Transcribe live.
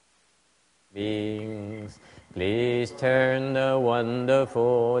beings. Please turn the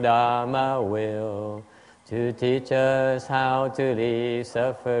wonderful Dharma wheel to teach us how to leave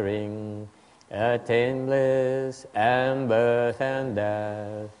suffering, attain bliss and birth and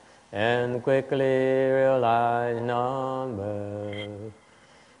death, and quickly realize non-birth.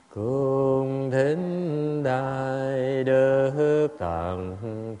 Cung thính đại đức tận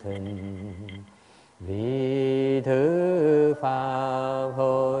thình, vì thứ pháp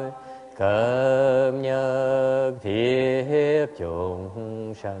hồi cập nhật thiết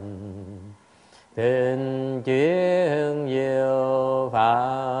chúng sanh, tình chuyên diệu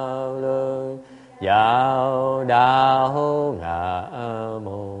pháp luân giáo đạo ngã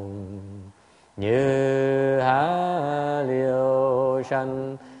môn, như há liêu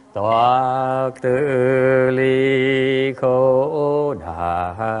sanh toát tự ly khổ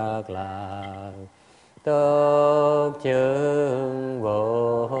đắc lạc, tốt chứng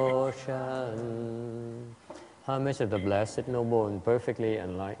vô sanh. Homage of the Blessed, Noble, and Perfectly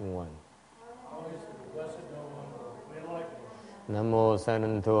Enlightened One. Nam mô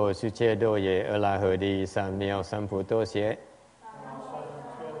San Thô Sư Chê Đô Ye Ơ La Hờ Đi San Miao San Phú Tô Xế.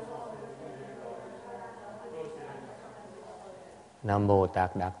 Nam mô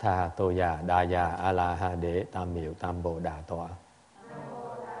Tát Đắc Tha Tô Già Đa Già A La Ha Đế Tam Miệu Tam Bồ Đà Tọa.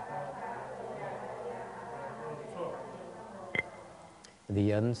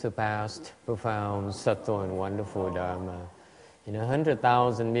 The unsurpassed, profound, subtle, and wonderful Dharma. In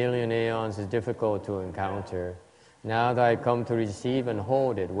 100,000 million aeons is difficult to encounter. Now that I come to receive and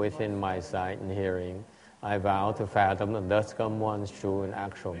hold it within my sight and hearing, I vow to fathom the thus come one's true and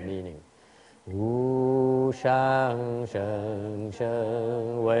actual meaning. Wu shang sheng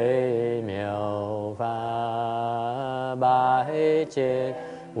sheng wei miao fa bai jie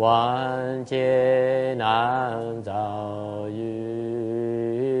wan jie nan zao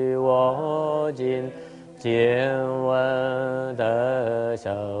yu wo jin jian wen de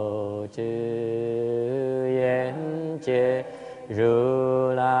shou zhi yan jie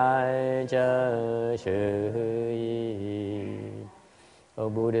ru lai zhe shu yi. O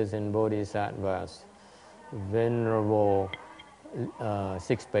Buddhas and Bodhisattvas, Venerable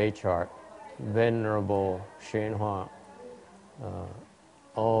six-page chart, Venerable Shenhua,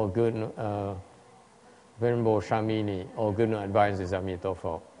 all good, Venerable Shamini, all good advisors of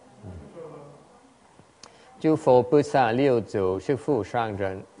Mitofo. 诸佛菩萨六祖是父上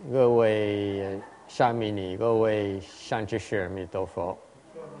人，各位沙弥尼，各位善知识弥陀佛。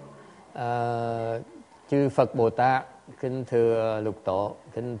Chư Phật Bồ Tát, kính thưa Lục Tổ,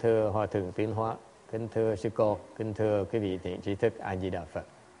 kính thưa Hòa Thượng Tiến Hóa, kính thưa Sư Cô, kính thưa quý vị thiện tri thức A Di Đà Phật.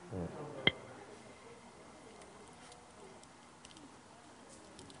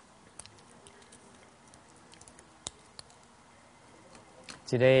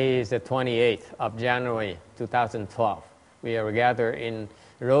 Today is the 28th of January 2012. We are gathered in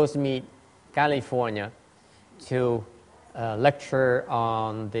Rosemead, California to lecture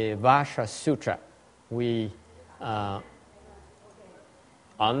on the Vajra Sutra. We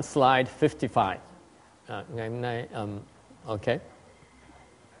on slide 55. Okay.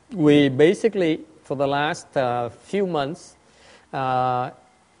 We basically, for the last few months,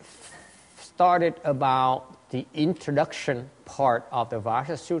 started about the introduction part of the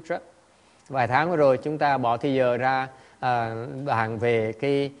Vajra Sutra. Vài tháng vừa rồi chúng ta bỏ thời giờ ra bàn về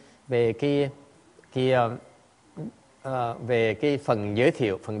cái phần giới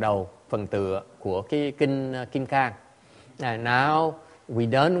thiệu, phần đầu, phần tựa của cái kinh Kim Cang. Now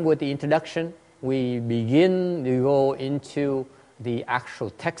we done with the introduction. We begin to go into the actual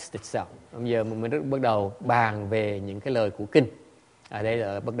text itself. Bây giờ mình bắt đầu bàn về những cái lời của kinh. Ở đây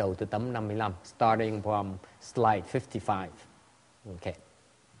là bắt đầu từ tấm 55, starting from slide 55. Okay.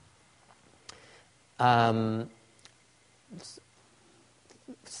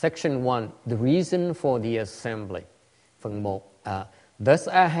 Section 1, the reason for the assembly. Phần 1. Thus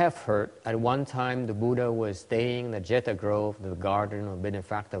I have heard, at one time the Buddha was staying in the Jeta Grove, the garden of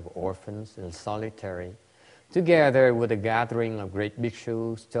benefactor of orphans and solitary, together with a gathering of great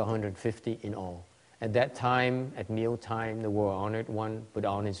bhikshus, 250 in all. At that time, at mealtime, the well-honored one put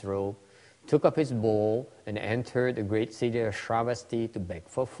on his robe, took up his bowl, and entered the great city of Shravasti to beg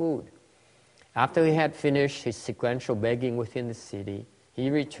for food. After he had finished his sequential begging within the city, he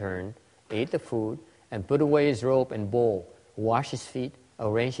returned, ate the food, and put away his robe and bowl, washed his feet,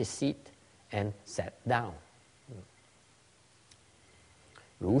 arranged his seat, and sat down.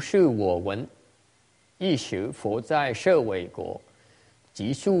 如是我闻，一时佛在舍卫国，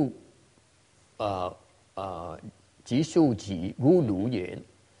即数己孤独言，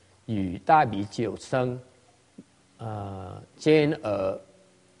与大比丘僧兼而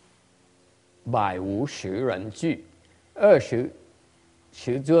百无十人聚20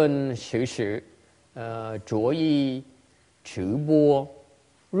尊10时着衣持钵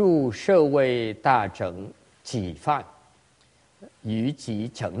入舍卫大整己饭于己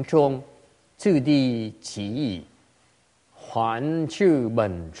城中自地其矣还至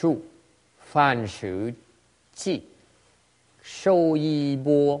本处饭食既收衣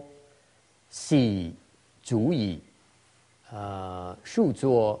钵洗足矣竖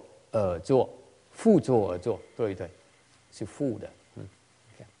坐而坐复坐而坐对是phụ的.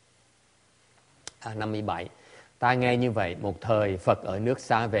 57. Ta nghe như vậy, một thời Phật ở nước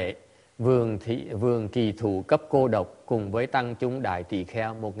Xá Vệ, vườn kỳ thụ cấp cô độc cùng với tăng chúng đại tỳ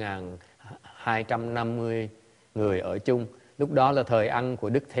kheo 1250 người ở chung. Lúc đó là thời ăn của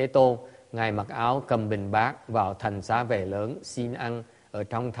Đức Thế Tôn. Ngài mặc áo cầm bình bát vào thành Xá Vệ lớn xin ăn. Ở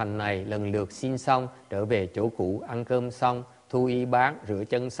trong thành này lần lượt xin xong, trở về chỗ cũ, ăn cơm xong, thu y bát, rửa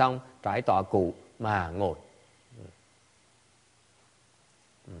chân xong, trải tọa cụ mà ngồi.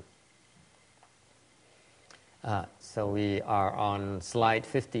 So we are on slide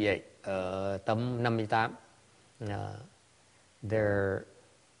 58, tấm 58.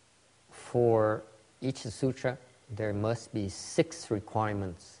 For each sutra, there must be 6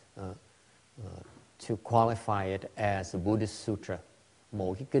 requirements to qualify it as a Buddhist sutra.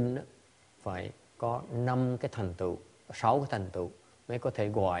 Mỗi cái kinh đó phải có 5 cái thành tựu, 6 cái thành tựu mới có thể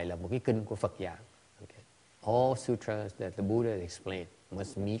gọi là một cái kinh của Phật giáo. Okay. All sutras that the Buddha explained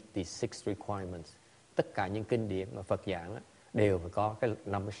must meet these 6 requirements. Tất cả những kinh điển mà Phật giảng đều phải có cái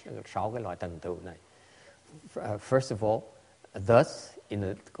 6 cái loại thành tựu này. First of all, thus,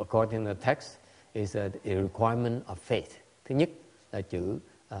 according to the text, is a requirement of faith. Thứ nhất là chữ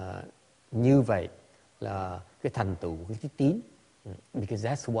như vậy là cái thành tựu của cái tín. Because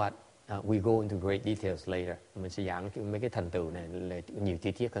that's what we go into great details later. Mình sẽ giảng mấy cái thành tựu này là nhiều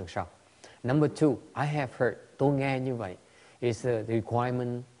chi tiết hơn sau. Number 2, I have heard, tôi nghe như vậy, is the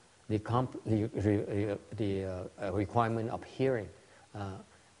requirement, the requirement of hearing,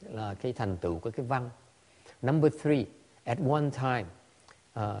 là cái thành tựu của cái văn. Number 3, at one time,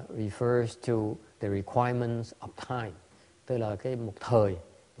 refers to the requirements of time, tức là cái một thời,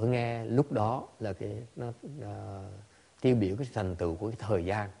 tôi nghe lúc đó là cái nó tiêu biểu cái thành tựu của cái thời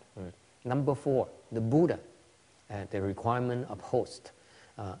gian. Number 4, the Buddha, the requirement of host,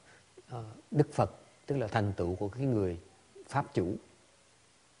 Đức Phật, tức là thành tựu của cái người pháp chủ.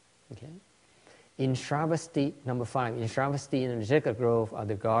 Okay. In Shravasti, number 5, in Shravasti and Jeta Grove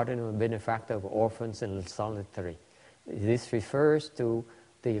are the garden of benefactor of orphans and solitary. This refers to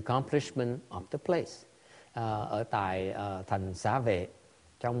the accomplishment of the place. Ở tại thành Xá Vệ,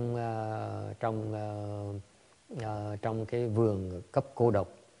 trong cái vườn cấp cô độc,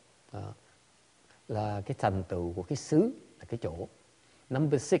 là cái thành tựu của cái xứ, là cái chỗ.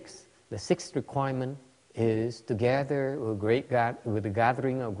 Number 6, the 6th requirement is to gather with the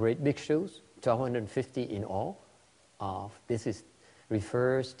gathering of great bhikshus, 1250 in all. This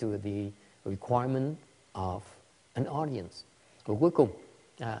refers to the requirement of an audience. Và cuối cùng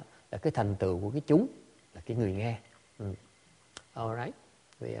là cái thành tựu của cái chúng, là cái người nghe. All right.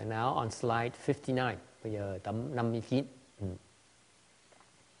 We are now on slide 59. Bây giờ tấm 59.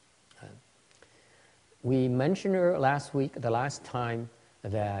 We mentioned last week, the last time,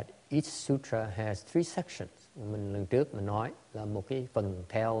 that each sutra has 3 sections. Lần trước mình nói là một cái phần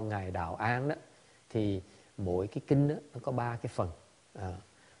theo Ngài Đạo An đó, thì mỗi cái kinh đó, nó có 3 cái phần.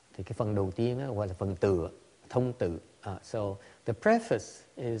 Thì cái phần đầu tiên đó, gọi là phần tựa, thông tự. So the preface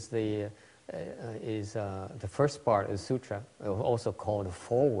is the first part of the sutra, also called the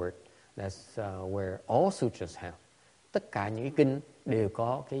foreword. That's where all sutras have. Tất cả những cái kinh đều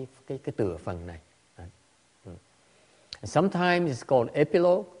có cái tựa phần này. Sometimes it's called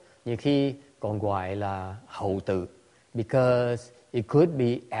epilogue, nhiều khi còn gọi là hậu tự, because it could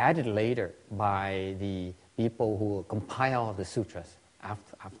be added later by the people who compile the sutras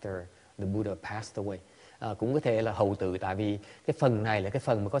after the Buddha passed away. Cũng có thể là hậu tự, tại vì cái phần này là cái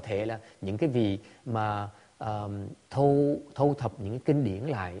phần mà có thể là những cái vị mà thâu thập những cái kinh điển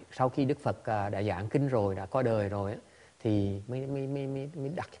lại sau khi Đức Phật đã giảng kinh rồi, đã qua đời rồi, thì mới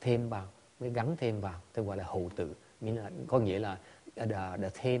đặt thêm vào, mới gắn thêm vào, tôi gọi là hậu tự. Có nghĩa là đã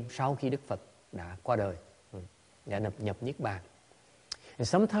thêm sau khi Đức Phật đã qua đời, đã nhập Niết Bàn. And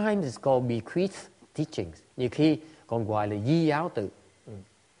sometimes it's called bequeath teachings, nhiều khi còn gọi là di giáo tự.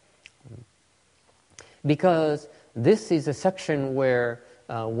 Because this is a section where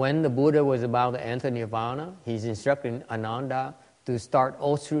when the Buddha was about to enter Nirvana, he's instructing Ananda to start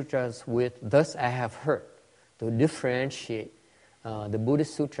all sutras with, "Thus I have heard," to differentiate the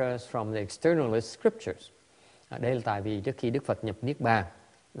Buddhist sutras from the externalist scriptures. Đây là tại vì trước khi Đức Phật nhập Niết Bàn,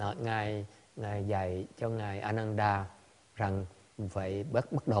 Ngài Ngài dạy cho Ngài Ananda rằng phải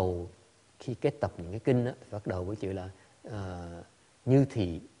bắt đầu khi kết tập những cái kinh đó, bắt đầu với chữ là như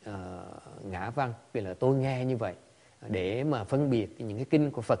thị ngã văn, vì là tôi nghe như vậy, để mà phân biệt những cái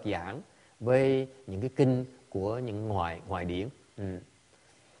kinh của Phật giảng với những cái kinh của những ngoại điển.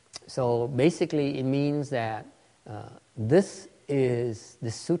 So basically it means that this is the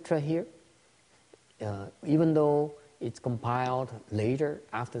sutra here. Even though it's compiled later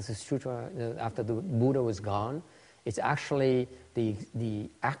after the sutra, after the Buddha was gone, it's actually the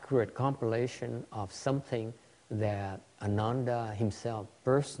accurate compilation of something that Ananda himself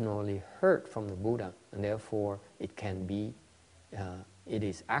personally heard from the Buddha, and therefore it can be, it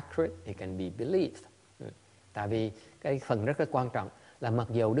is accurate, it can be believed. Tại vì cái phần rất là quan trọng là mặc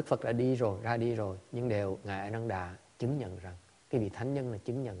dù Đức Phật đã ra đi rồi, nhưng đều Ngài Ananda chứng nhận rằng, cái vị thánh nhân là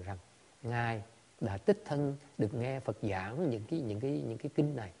chứng nhận rằng Ngài đã đích thân được nghe Phật giảng những cái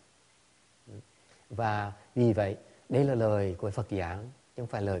kinh này. Và vì vậy, đây là lời của Phật giảng, chứ không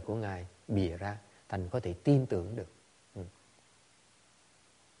phải lời của Ngài bịa ra, thành có thể tin tưởng được.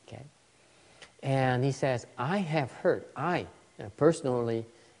 Okay. And he says, I have heard, I personally,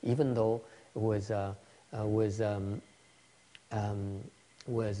 even though it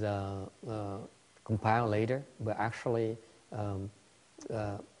was compiled later, but actually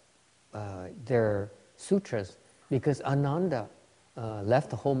their sutras, because Ananda left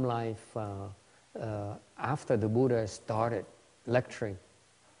the home life after the Buddha started lecturing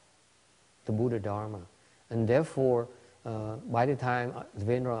the Buddha Dharma, and therefore by the time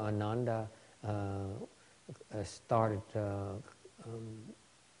Vajra Ananda started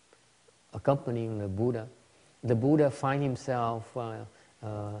accompanying the Buddha find himself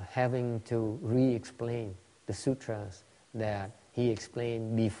having to re-explain the sutras that he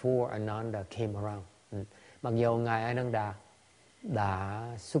explained before Ananda came around. Mặc dù Ngài Ananda đã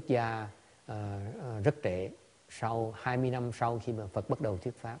xuất gia rất trễ, sau 20 năm sau khi mà Phật bắt đầu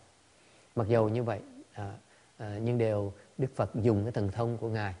thuyết pháp. Mặc dù như vậy, nhưng đều Đức Phật dùng cái thần thông của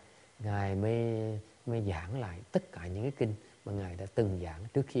Ngài mới giảng lại tất cả những cái kinh mà Ngài đã từng giảng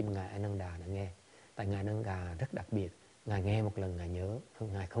trước khi mà Ngài Ananda đã nghe. Tại Ngài Ananda rất đặc biệt, Ngài nghe một lần Ngài nhớ,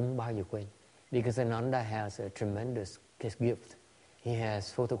 Ngài không bao giờ quên. Because Ananda has a tremendous gift. He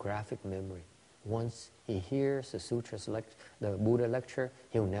has photographic memory. Once he hears the sutras, the Buddha lecture,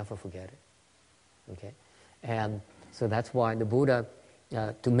 he'll never forget it. Okay, and so that's why the Buddha,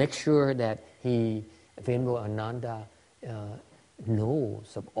 to make sure that Vajra Ananda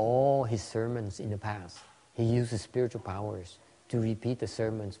knows of all his sermons in the past, he uses spiritual powers to repeat the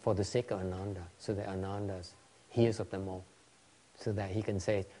sermons for the sake of Ananda, so that Ananda hears of them all, so that he can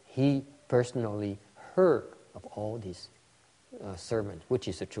say he personally heard of all these sermons, which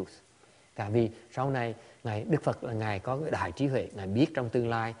is the truth. Tại vì sau này Đức Phật là Ngài có cái đại trí huệ, Ngài biết trong tương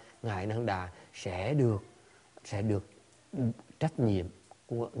lai Ngài Ananda sẽ được trách nhiệm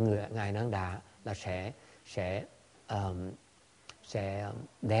của Ngài Ananda là sẽ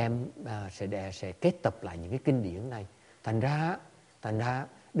kết tập lại những cái kinh điển này. Thành ra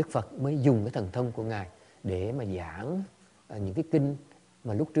Đức Phật mới dùng cái thần thông của Ngài để mà giảng những cái kinh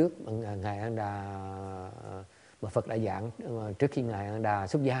mà lúc trước mà Ngài Ananda, mà Phật đã giảng trước khi Ngài Ananda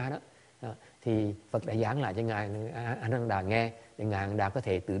xuất gia đó, thì Phật đã giảng lại cho Ngài Ananda nghe, để Ngài Ananda có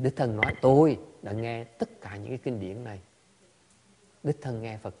thể tự đích thân nói tôi đã nghe tất cả những cái kinh điển này, đích thân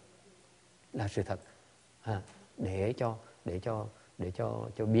nghe Phật là sự thật, để cho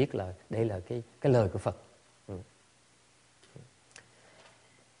biết là đây là cái lời của Phật.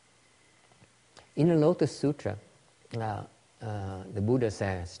 In the Lotus Sutra, the Buddha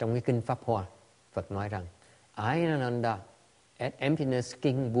says, trong cái kinh Pháp Hoa, Phật nói rằng I, Ananda, at Emptiness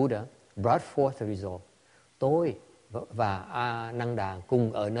King Buddha, brought forth the resolve. Tôi và Ananda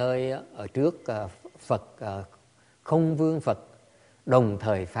cùng ở trước Phật, không vương Phật, đồng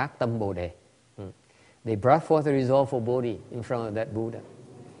thời phát tâm Bồ Đề. They brought forth the resolve for Bodhi in front of that Buddha.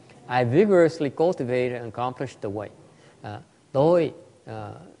 I vigorously cultivated and accomplished the way.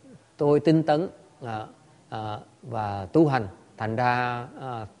 Tôi tinh tấn và tu hành, thành ra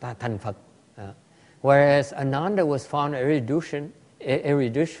thành Phật. Whereas Ananda was found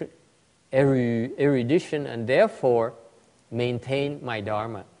erudition and therefore maintained my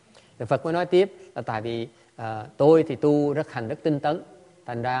dharma. Thì Phật mới nói tiếp là tại vì tôi thì tu rất tinh tấn,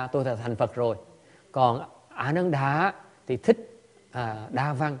 thành ra tôi đã thành Phật rồi. Còn Ananda thì thích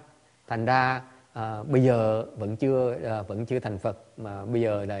đa văn, thành ra bây giờ vẫn chưa thành Phật, mà bây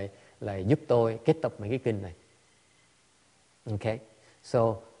giờ lại giúp tôi kết tập mấy cái kinh này. Okay,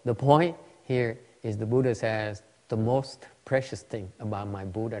 so the point here is the Buddha says the most precious thing about my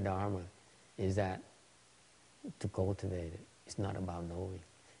Buddha Dharma is that to cultivate it. It's not about knowing.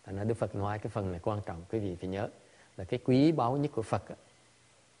 Thành ra Đức Phật nói cái phần này quan trọng, quý vị phải nhớ là cái quý báu nhất của Phật,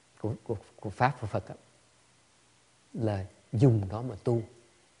 của Pháp của Phật là dùng nó mà tu,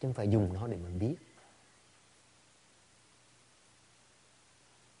 chứ không phải dùng nó để mà biết.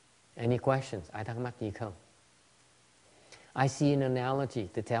 Any questions? Ai thắc mắc gì không? I see an analogy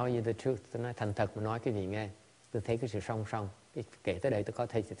to tell you the truth. Tôi nói thành thật mà nói quý vị nghe. Tôi thấy cái sự song song. Kể tới đây tôi có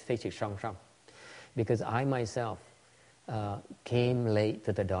thấy sự song song. Because I myself came late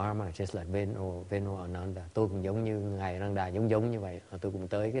to the Dharma, just like Venu Ananda. Tôi cũng giống như Ngài Ananda, giống như vậy. Tôi cũng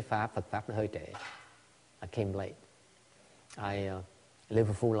tới cái Phật Pháp nó hơi trễ. I came late. I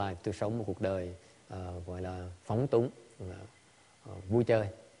live a full life. Tôi sống một cuộc đời gọi là phóng túng, vui chơi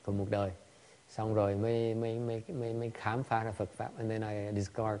của một đời. Xong rồi mới khám phá ra Phật Pháp. And then I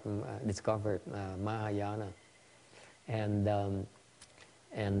discovered Mahayana. And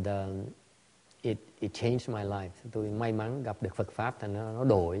it changed my life. Tôi may mắn gặp được Phật Pháp, thành nó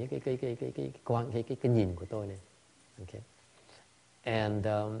đổi cái nhìn của tôi này. Okay. And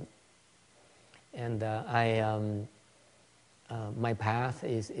my path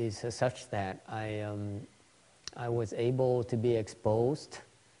is such that I was able to be exposed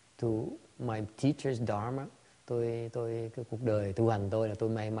to my teacher's Dharma. Cái cuộc đời tu hành tôi là tôi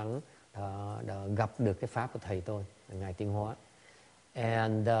may mắn đã gặp được cái pháp của thầy tôi, Ngài Tiến Hóa.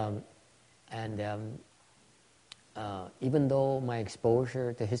 And even though my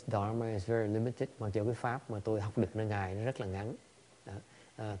exposure to his Dharma is very limited, mặc dù cái pháp mà tôi học được nơi Ngài nó rất là ngắn.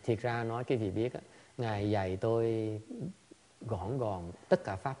 Thiệt ra nói cái vị biết, Ngài dạy tôi gọn tất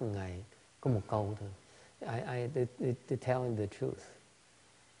cả pháp của Ngài có một câu thôi. To tell you the truth,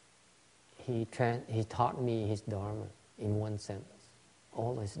 he taught me his Dharma in one sentence.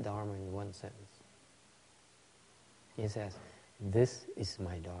 All his Dharma in one sentence. He says, this is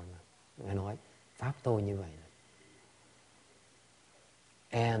my Dharma. Ngài nói, pháp tôi như vậy.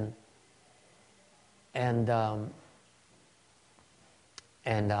 And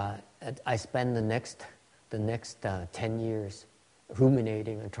I spent the next 10 years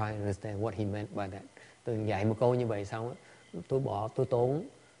ruminating and trying to understand what he meant by that. Tôi dạy một câu như vậy xong, tôi tốn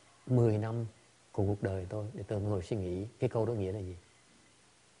 10 năm của cuộc đời tôi để tôi ngồi suy nghĩ cái câu đó nghĩa là gì.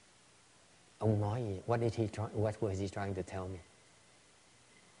 Ông nói gì? What was he trying to tell me?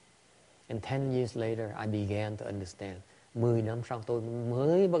 And 10 years later, I began to understand. 10 năm sau tôi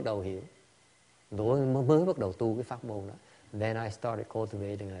mới bắt đầu hiểu. Tôi mới bắt đầu tu cái pháp môn đó. Then I started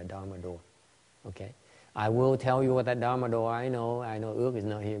cultivating a Dharma door. Okay. I will tell you what that Dharma door I know Ước is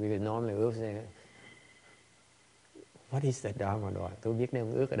not here because normally Ước say, what is that Dharma door? Tôi biết nếu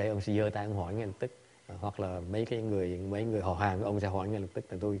ông Ước ở đây ông sẽ giơ tay ông hỏi ngay lập tức. Hoặc là mấy người họ hàng của ông sẽ hỏi ngay lập tức,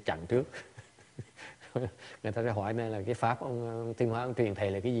 thì tôi chặn trước. Người ta sẽ hỏi này là cái pháp ông Tiến Hóa ông truyền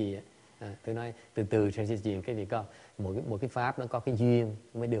thầy là cái gì? Tôi nói từ từ sẽ truyền cái gì có một cái pháp nó có cái duyên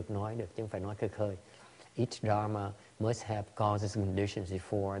mới được nói được, chứ không phải nói khơi khơi. Each Dharma must have causes and conditions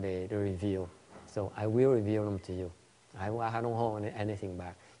before they reveal. So I will reveal them to you. I don't hold anything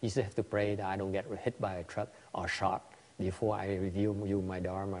back. You just have to pray that I don't get hit by a truck or shot before I reveal you my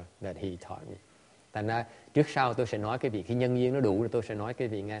Dharma that he taught me. Thành ra trước sau tôi sẽ nói cái vị, khi nhân duyên nó đủ rồi tôi sẽ nói cái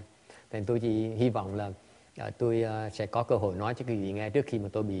vị nghe. Thành tôi chỉ hy vọng là tôi sẽ có cơ hội nói cho quý vị nghe trước khi mà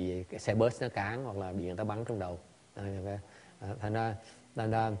tôi bị xe bus nó cán hoặc là bị người ta bắn trong đầu. Thành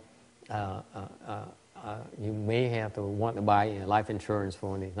ra you may have to want to buy life insurance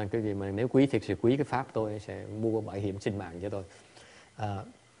for me. Nên quý vị mà nếu quý thực sự quý cái pháp tôi sẽ mua bảo hiểm sinh mạng cho tôi.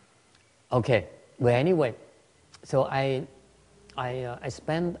 Okay, but anyway, so I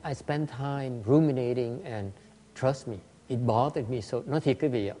spent time ruminating and trust me, it bothered me so. Nói thiệt quý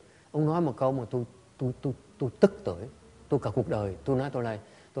vị ạ, ông nói một câu mà tôi tức tới, tôi cả cuộc đời tôi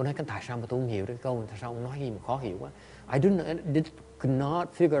nói cái tại sao mà tôi không hiểu cái câu này, tại sao ông nói gì mà khó hiểu quá. I could not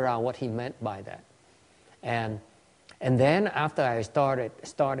figure out what he meant by that. And then after I started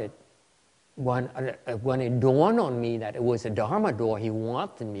when it dawned on me that it was a Dharma door he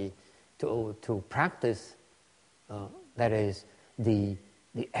wanted me to practice, that is the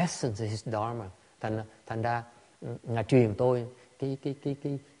essence of his Dharma. Thành ra Ngài truyền tôi cái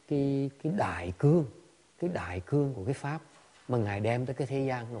đại cương của cái pháp mà Ngài đem tới cái thế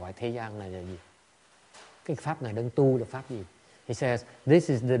gian, gọi thế gian này là gì? Cái pháp Ngài đang tu là pháp gì? He says, this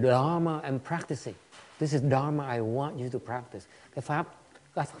is the Dharma I'm practicing. This is Dharma I want you to practice. Cái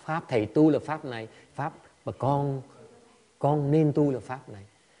pháp thầy tu là pháp này, pháp mà con nên tu là pháp này.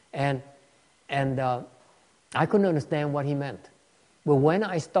 And I couldn't understand what he meant. But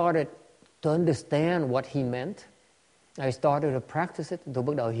when I started to understand what he meant, I started to practice it. Tôi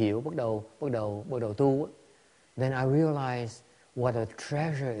bắt đầu hiểu, bắt đầu tu. Then I realized what a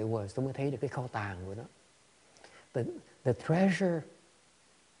treasure it was. Tôi mới thấy được cái kho tàng của nó. The treasure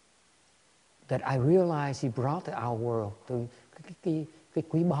that I realized He brought to our world. Cái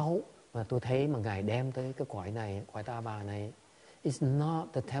quý báu mà tôi thấy mà Ngài đem tới cái cõi này, cõi Ta Bà này, it's not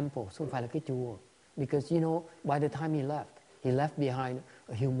the temple, không phải là cái chùa. Because you know, by the time He left behind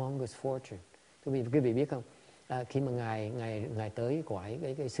a humongous fortune. Quý vị biết không? Khi mà Ngài tới cõi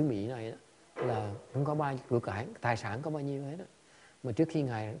cái xứ Mỹ này đó, là không có bao nhiêu cải, tài sản có bao nhiêu hết đó. Mà trước khi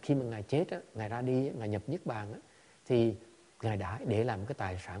mà Ngài chết đó, Ngài ra đi, Ngài nhập Niết Bàn đó, thì Ngài đã để làm cái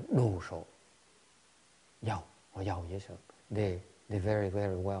tài sản đồ sộ. Họ giàu dễ sợ. They very,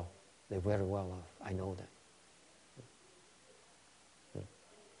 very well. They're very well off. I know that.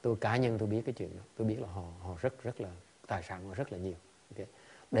 Cá nhân tôi biết cái chuyện đó. Tôi biết là họ rất là, tài sản họ rất là nhiều. Okay.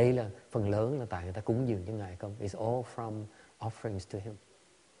 Đây là phần lớn là tại người ta cúng dường cho Ngài không? It's all from offerings to Him.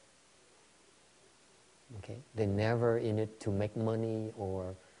 Okay. They never in it to make money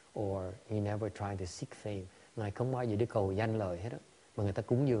or He never tried to seek fame. Ngài không bao giờ đi cầu danh lời hết đó. Mà người ta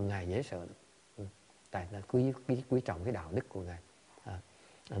cúng dường Ngài dễ sợ lắm. Tại là quý trọng cái đạo đức của Ngài.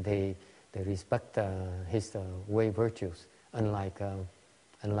 And they respect His way virtues,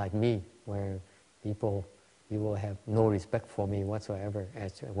 unlike me, where you will have no respect for me whatsoever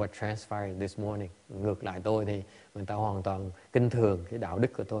as what transpired this morning. Ngược lại tôi thì người ta hoàn toàn kinh thường cái đạo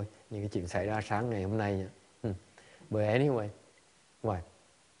đức của tôi, những cái chuyện xảy ra sáng ngày hôm nay. But anyway, why?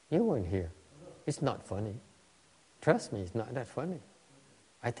 You weren't here. It's not funny. Trust me, it's not that funny.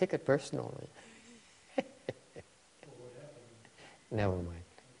 I take it personally. Never mind.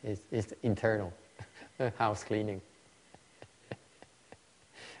 It's internal. House cleaning.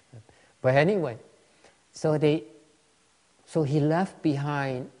 But anyway, so He left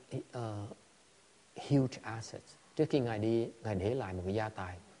behind huge assets. Trước khi Ngài đi, Ngài để lại một cái gia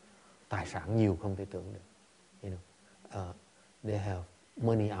tài sản nhiều không thể tưởng được. You know, they have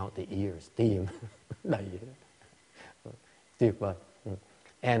money out the ears, tiền đầy vậy. Tuyệt vời.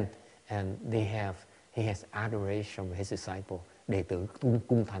 And he has adoration of his disciple. Đệ tử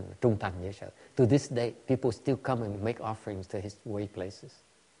trung thành dễ sợ. To this day, people still come and make offerings to His way places,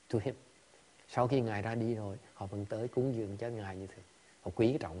 to Him. Sau khi Ngài ra đi rồi, họ vẫn tới cúng dường cho Ngài như thế. Họ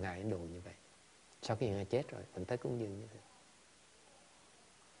quý trọng Ngài đồ như vậy. Sau khi Ngài chết rồi, vẫn tới cúng dường như thế.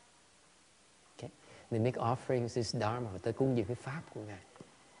 Okay. They make offerings His Dharma, họ tới cúng dường cái pháp của Ngài.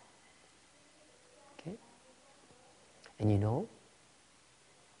 Okay. And you know,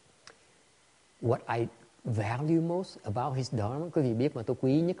 what I value most about His Dharma, quý vị biết mà tôi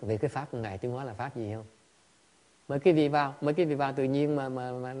quý nhất về cái pháp của Ngài Tiến Hóa là pháp gì không? Mời quý vị vào tự nhiên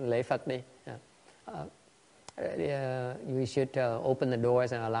mà lễ Phật đi. We should open the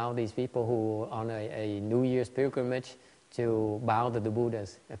doors and allow these people who on a New Year's pilgrimage to bow to the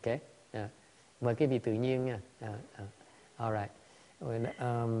Buddhas. Okay? Mời quý vị tự nhiên nha. All right.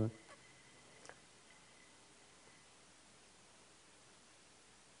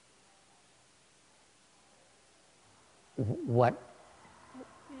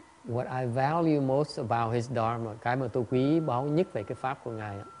 What I value most about His Dharma, cái mà tôi quý báu nhất về cái pháp của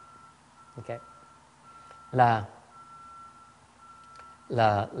Ngài, okay, là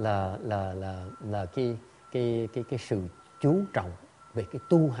cái sự chú trọng về cái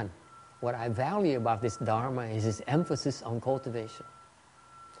tu hành. What I value about this Dharma is His emphasis on cultivation.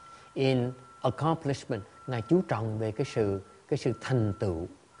 In accomplishment, Ngài chú trọng về cái sự thành tựu,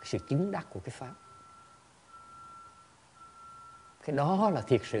 cái sự chứng đắc của cái pháp. Cái đó là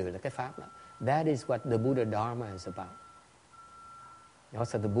thiệt sự là cái pháp đó. That is what the Buddha Dharma is about.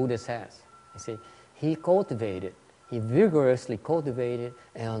 Also the Buddha says, you see, he vigorously cultivated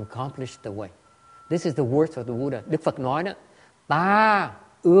and accomplished the way. This is the words of the Buddha. Đức Phật nói đó, ta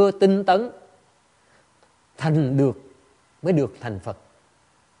ưa tinh tấn, thành được mới được thành Phật.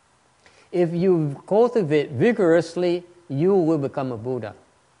 If you cultivate vigorously, you will become a Buddha.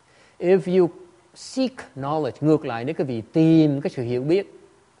 If you seek knowledge, ngược lại nếu quý vị tìm cái sự hiểu biết,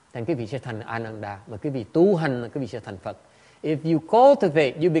 thì quý vị sẽ thành Ananda, mà quý vị tu hành là quý vị sẽ thành Phật. If you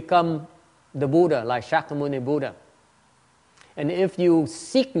cultivate, you become the Buddha, like Shakyamuni Buddha. And if you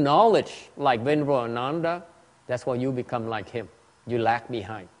seek knowledge, like Venerable Ananda, that's why you become like him. You lag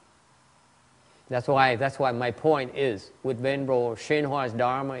behind. That's why my point is, with Venerable Shenhua's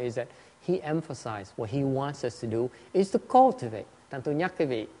Dharma, is that he emphasized what he wants us to do is to cultivate. Thành tôi nhắc quý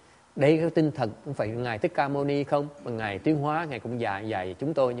vị, đây cái tinh thần không phải Ngài Thích Ca Mâu Ni không, mà Ngài Tiến Hóa, Ngài cũng dạy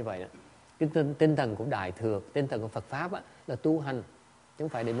chúng tôi như vậy đó. Cái tinh thần của Đại Thừa, tinh thần của Phật Pháp á, là tu hành, chứ không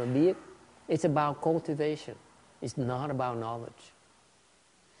phải để mà biết. It's about cultivation. It's not about knowledge.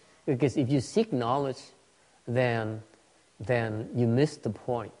 Because if you seek knowledge, then you miss the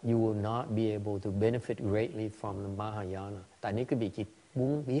point. You will not be able to benefit greatly from the Mahayana. Tại nếu quý vị chỉ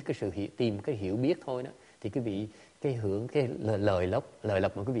muốn biết cái sự tìm cái hiểu biết thôi đó, thì quý vị cái hưởng cái lời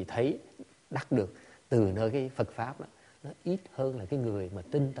lộc mà quý vị thấy đắc được từ nơi cái Phật Pháp đó, nó ít hơn là cái người mà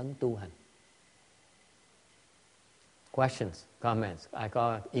tinh tấn tu hành. Questions, comments, ai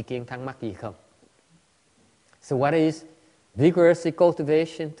có ý kiến thắc mắc gì không? So what is vigorous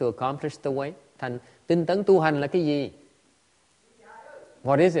cultivation to accomplish the way? Thành tinh tấn tu hành là cái gì?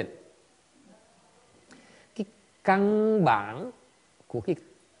 What is it? Cái căn bản của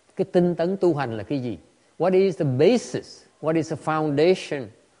cái tinh tấn tu hành là cái gì? What is the basis? What is the foundation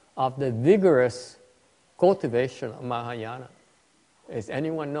of the vigorous cultivation of Mahayana? Does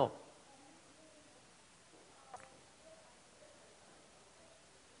anyone know?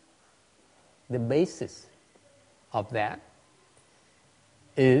 The basis of that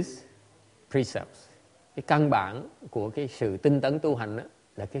is precepts. Cái căn bản của cái sự tinh tấn tu hành đó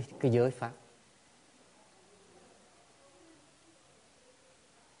là cái giới pháp.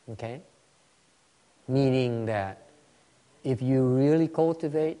 Okay? Meaning that if you really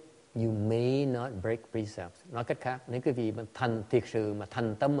cultivate, you may not break precepts. Nói cách khác, nếu quý vị mà thiệt sự mà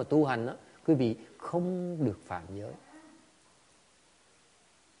thành tâm mà tu hành đó, quý vị không được phạm giới.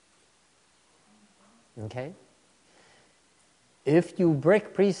 Okay? If you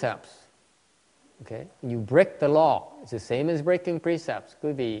break precepts, okay, you break the law, it's the same as breaking precepts.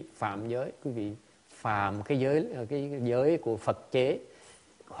 Quý vị phạm giới, quý vị phạm cái giới của Phật chế,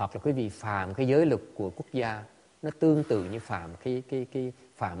 hoặc là quý vị phạm cái giới luật của quốc gia, nó tương tự như phạm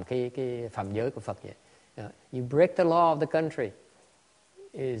phạm giới của Phật vậy. You break the law of the country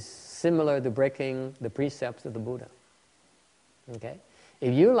is similar to breaking the precepts of the Buddha. Okay?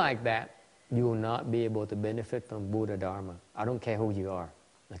 If you like that, you will not be able to benefit from Buddha Dharma. I don't care who you are.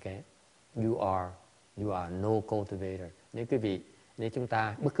 Okay? You are no cultivator. Nếu chúng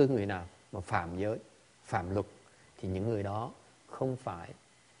ta, bất cứ người nào mà phạm giới, phạm luật, thì những người đó không phải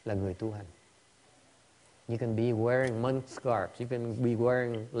là người tu hành. You can be wearing monk's garbs. You can be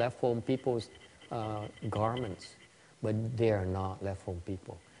wearing left-form people's garments, but they are not left-form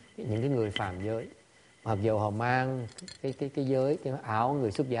people. Những cái người phạm giới, mặc dù họ mang cái giới, cái áo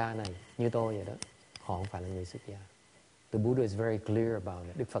người xuất gia này như tôi vậy đó, họ không phải là người xuất gia. The Buddha is very clear about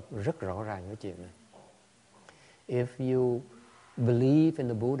it. Đức Phật rất rõ ràng cái chuyện này. If you believe in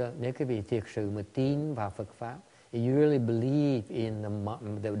the Buddha, nếu quý vị thiệt sự mà tin vào Phật Pháp, if you really believe in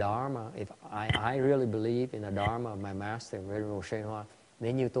the Dharma, if I really believe in the Dharma of my master, Venerable Shen Hoa,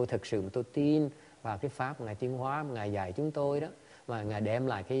 nếu như tôi thực sự mà tôi tin vào cái Pháp của Ngài Tiến Hóa mà Ngài dạy chúng tôi đó, mà Ngài đem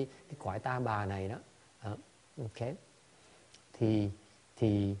lại cái cõi ta bà này đó, okay, thì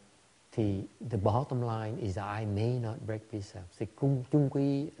the bottom line is that I may not break precepts. Thì chung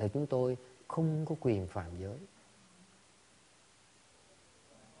quy là chúng tôi không có quyền phạm giới.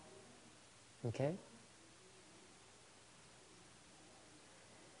 Okay.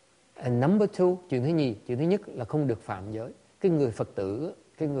 And number two, chuyện thứ nhất là không được phạm giới. Cái người Phật tử,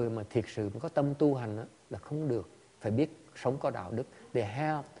 cái người mà thiệt sự có tâm tu hành đó, là không được, phải biết sống có đạo đức. They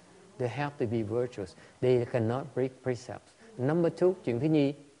have to be virtuous. They cannot break precepts. Number two, chuyện thứ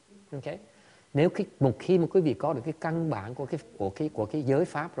nhì, okay. Nếu một khi mà quý vị có được cái căn bản của cái giới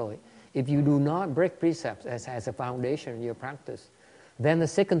pháp rồi, if you do not break precepts as a foundation of your practice, then the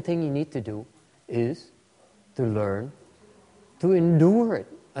second thing you need to do is to learn to endure it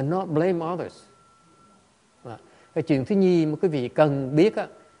and not blame others. Cái chuyện thứ nhì mà quý vị cần biết á,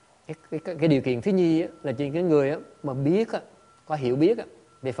 cái điều kiện thứ nhì á, là chuyện cái người á, mà biết á, có hiểu biết á,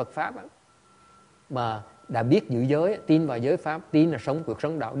 về Phật Pháp á, mà đã biết giữ giới, tin vào giới Pháp, tin là sống cuộc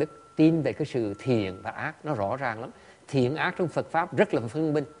sống đạo đức, tin về cái sự thiện và ác, nó rõ ràng lắm. Thiện ác trong Phật Pháp rất là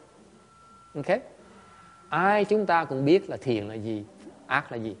phân minh. Okay? Ai chúng ta cũng biết là thiện là gì,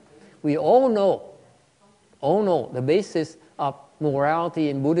 ác là gì. We all know the basis of morality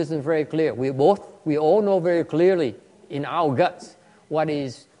in Buddhism is very clear. We all know very clearly in our guts what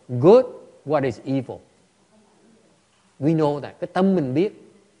is good, what is evil. We know that. Cái tâm mình biết.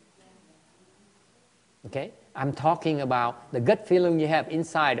 Okay? I'm talking about the gut feeling you have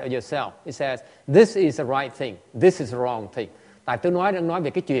inside of yourself. It says, this is the right thing, this is the wrong thing. Tại tôi đang nói về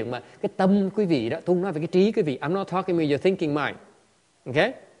cái chuyện mà cái tâm quý vị đó, tôi không nói về cái trí quý vị. I'm not talking about your thinking mind.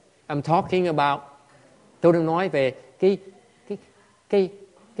 Okay? I'm talking about, tôi đang nói về cái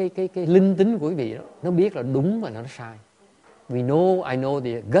linh tính của quý vị đó. Nó biết là đúng và nó sai. I know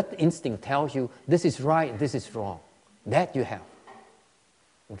the gut instinct tells you this is right and this is wrong. That you have.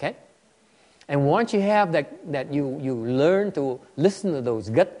 Okay? And once you have that you learn to listen to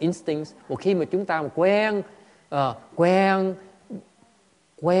those gut instincts. Một khi mà chúng ta quen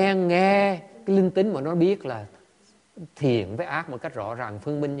nghe cái linh tính mà nó biết là thiện với ác một cách rõ ràng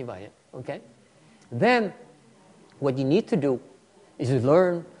phân minh như vậy. Okay? Then what you need to do is to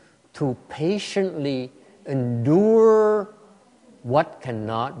learn to patiently endure what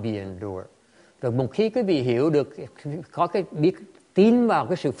cannot be endured. Rồi một khi quý vị hiểu được, có cái biết tin vào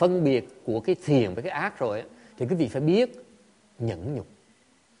cái sự phân biệt của cái thiện với cái ác rồi, thì quý vị phải biết nhẫn nhục.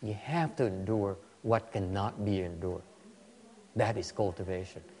 You have to endure what cannot be endured. That is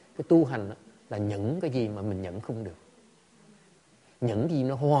cultivation. Cái tu hành là nhẫn cái gì mà mình nhẫn không được. Nhẫn gì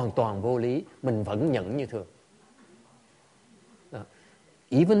nó hoàn toàn vô lý, mình vẫn nhẫn như thường.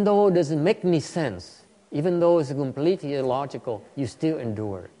 Even though it doesn't make any sense, even though it's completely illogical, you still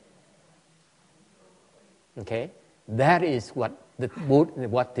endure it. Okay? That is what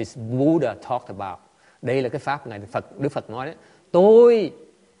this Buddha talked about. Đây là cái pháp này Đức Phật nói đấy. Tôi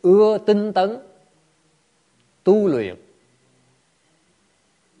ưa tinh tấn tu luyện.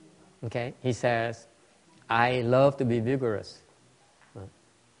 Okay? He says, I love to be vigorous.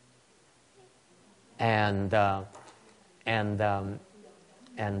 And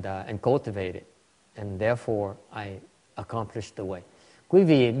cultivate it. And therefore I accomplish the way. Quý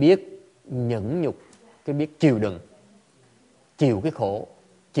vị biết nhẫn nhục, cái biết chịu đựng, chịu cái khổ,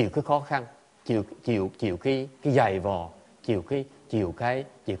 chịu cái khó khăn, chịu cái dày vò, chịu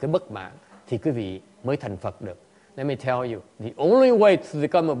cái bất mãn, thì quý vị mới thành Phật được. Let me tell you, the only way to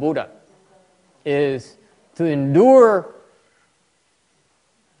become a Buddha is to endure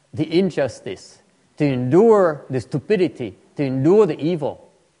the injustice, to endure the stupidity, to endure the evil.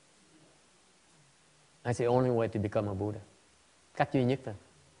 That's the only way to become a Buddha. Cách duy nhất thôi.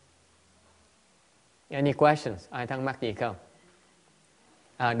 Any questions? Ai thắc mắc gì không?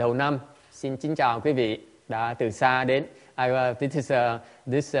 Đầu năm, xin chào quý vị đã từ xa đến.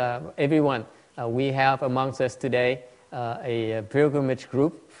 Everyone. We have amongst us today a pilgrimage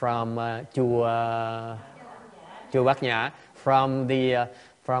group from chùa Bát Nhã, from the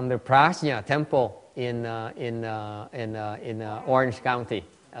Prajna Temple in Orange County.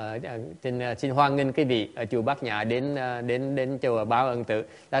 Xin hoan nghênh quý vị ở chùa Bát Nhã đến chùa Báo Ân Tự.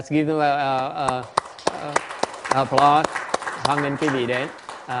 Let's give them applause. Hoan nghênh quý vị đến.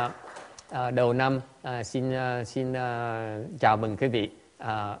 Đầu năm xin chào mừng quý vị.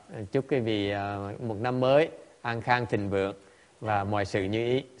 Chúc quý vị một năm mới an khang thịnh vượng và mọi sự như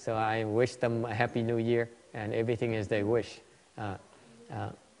ý. So I wish them a happy new year and everything as they wish.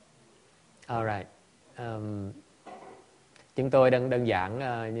 All right. Chúng tôi đang giảng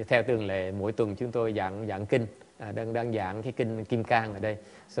theo thường lệ, mỗi tuần chúng tôi giảng kinh, đang giảng cái kinh Kim Cang ở đây.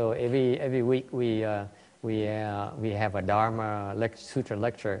 So every week we have a Dharma Sutra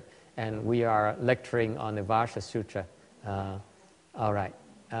lecture and we are lecturing on the Vajra Sutra. All right.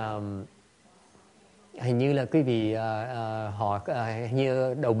 Hình như là quý vị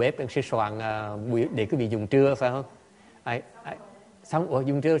như đầu bếp đang sửa soạn để quý vị dùng trưa phải không? Xong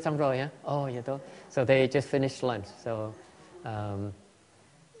dùng trưa xong rồi hả? Dạ tốt. So they just finished lunch. So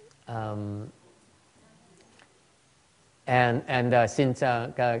xin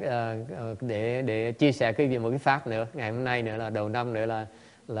để chia sẻ quý vị một cái pháp nữa, ngày hôm nay nữa là đầu năm nữa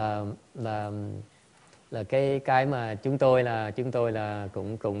là cái mà chúng tôi là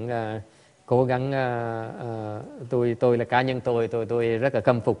cũng cố gắng. Tôi là cá nhân tôi rất là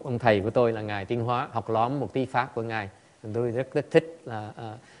khâm phục ông thầy của tôi là ngài Tiến Hóa, học lóm một tí pháp của ngài. Tôi rất thích là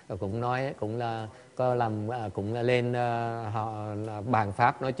cũng nói cũng là có làm cũng là lên họ bàn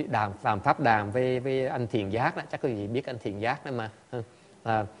pháp, nói chuyện làm pháp đàm với anh Thiền Giác đó, chắc quý vị biết anh Thiền Giác đó mà,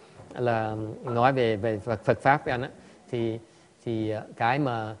 là nói về Phật pháp với anh á, thì cái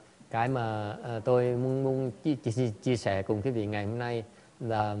mà tôi muốn chia sẻ cùng quý vị ngày hôm nay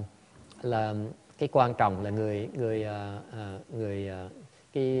là cái quan trọng là người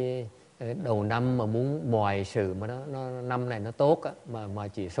cái đầu năm mà muốn mọi sự mà nó năm này nó tốt á, mà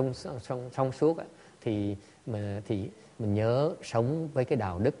chỉ sống suốt á, thì mình nhớ sống với cái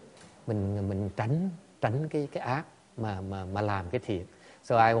đạo đức, mình tránh cái ác mà làm cái thiện.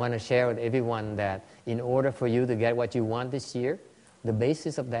 So I want to share with everyone that in order for you to get what you want this year, the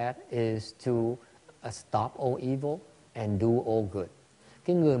basis of that is to stop all evil and do all good.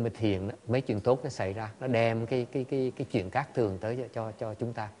 Cái người mà thiện đó, mấy chuyện tốt nó xảy ra, nó đem cái chuyện cát tường tới cho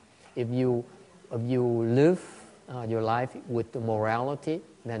chúng ta. If you live your life with the morality,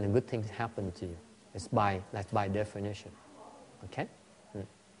 then the good things happen to you. That's by definition. Okay?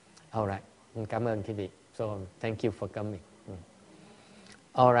 All right. Cảm ơn quý vị. So thank you for coming.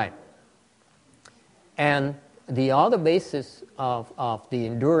 All right. And the other basis of the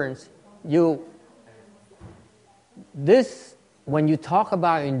endurance, when you talk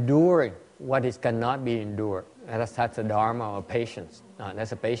about enduring what is cannot be endured, that's a dharma or patience.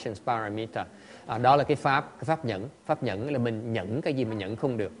 That's a patience paramita. Đó là cái pháp nhẫn. Pháp nhẫn là mình nhẫn cái gì mình nhẫn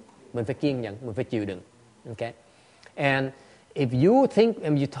không được. Mình phải kiên nhẫn, mình phải chịu đựng. Okay? And if you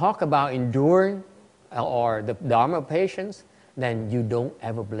talk about enduring or the dharma of patience, then you don't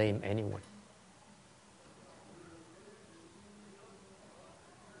ever blame anyone.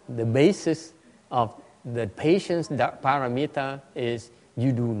 the basis of the patience paramita is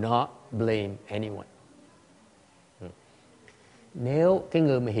you do not blame anyone. Nếu cái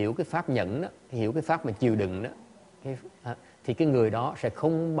người mà hiểu cái pháp nhẫn đó, hiểu cái pháp mà chịu đựng đó, thì cái người đó sẽ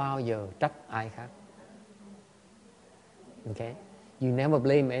không bao giờ trách ai khác. Okay? You never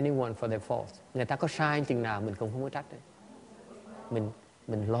blame anyone for their faults. Người ta có sai chừng nào mình cũng không có trách đấy.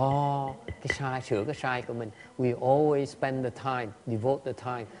 Mình lo cái sai, sửa cái sai của mình. We always spend the time, devote the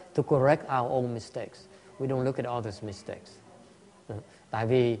time to correct our own mistakes. We don't look at others' mistakes. Tại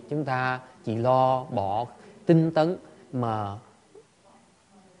vì chúng ta chỉ lo bỏ tinh tấn mà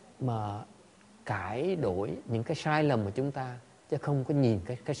cải đổi những cái sai lầm của chúng ta, chứ không có nhìn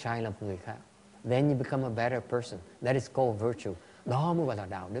cái sai lầm của người khác. Then you become a better person. That is called virtue. Đó mới gọi là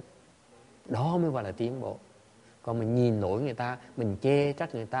đạo đức. Đó mới gọi là tiến bộ. Còn mình nhìn lỗi người ta, mình chê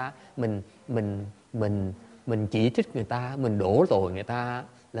trách người ta, mình chỉ trích người ta, mình đổ tội người ta,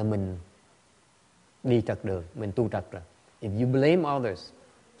 là mình đi trật đường, mình tu trật rồi. If you blame others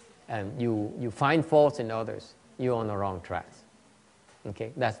and you find faults in others, you're on the wrong track.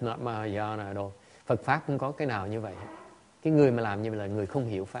 Okay, that's not Mahayana at all. Phật pháp không có cái nào như vậy. Cái người mà làm như vậy là người không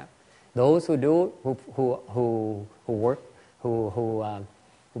hiểu pháp. Those who do, who work, who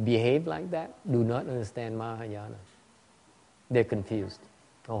behave like that, do not understand Mahayana. They're confused.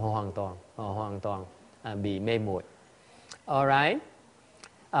 Họ hoàn toàn bị mê muội. All right.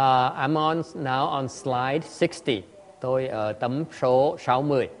 I'm now on slide 60. Tôi ở tấm số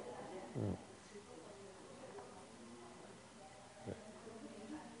 60.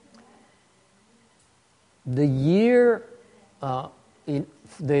 The year in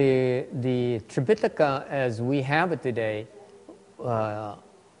the Tripitaka as we have it today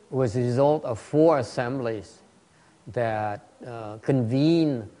was a result of 4 assemblies that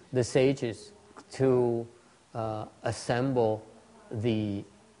convened the sages to assemble the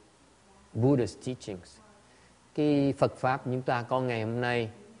Buddha's teachings. Cái Phật pháp chúng ta có ngày hôm nay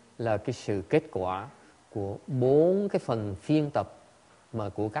là cái sự kết quả của 4 cái phần phiên tập mà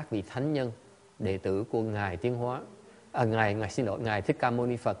của các vị thánh nhân đệ tử của ngài Tiến Hóa, ngài Thích Ca Mâu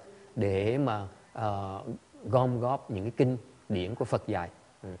Ni Phật, để mà gom góp những cái kinh điển của Phật dạy.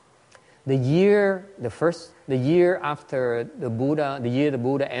 The year after the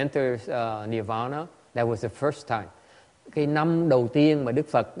Buddha enters Nirvana, that was the first time. Cái năm đầu tiên mà Đức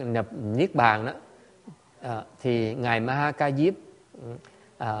Phật nhập niết bàn đó, thì ngài Maha Diếp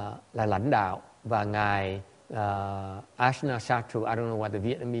là lãnh đạo, và ngài Ajna Satru, I don't know what the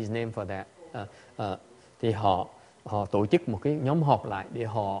Vietnamese name for that, thì họ tổ chức một cái nhóm họp lại để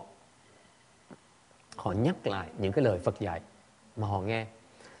họ nhắc lại những cái lời Phật dạy mà họ nghe.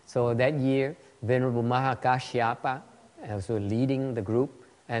 So that year, Venerable Mahakashyapa was leading the group,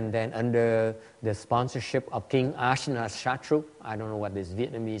 and then under the sponsorship of King Ajna Satru, I don't know what this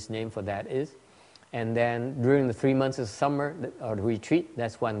Vietnamese name for that is, and then during the 3 months of summer or the retreat,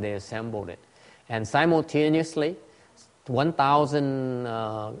 that's when they assembled it. And simultaneously, 1,000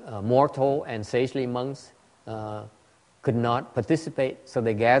 mortal and sagely monks could not participate, so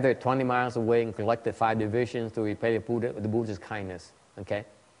they gathered 20 miles away and collected 5 divisions to repay the Buddha's kindness. Okay,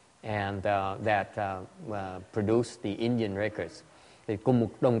 and that produced the Indian records. Thì cùng một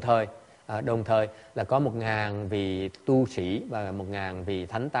đồng thời là có 1.000 vị tu sĩ và 1.000 vị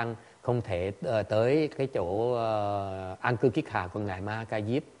thánh tăng không thể tới cái chỗ an cư kiết hà của ngài Ma Ca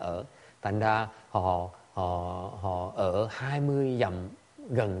Diếp ở. Thành ra họ ở 20 dặm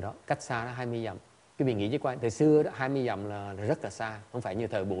gần đó, cách xa đó 20 dặm. Quý vị nghĩ chứ qua, thời xưa đó 20 dặm là rất là xa, không phải như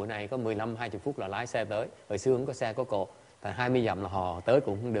thời buổi này có 15-20 phút là lái xe tới. Hồi xưa không có xe có cộ, tại 20 dặm là họ tới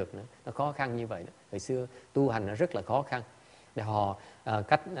cũng không được nữa, nó khó khăn như vậy đó. Hồi xưa tu hành nó rất là khó khăn. Để họ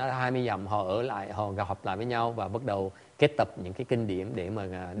cách 20 dặm họ ở lại, họ gặp họp lại với nhau và bắt đầu kết tập những cái kinh điển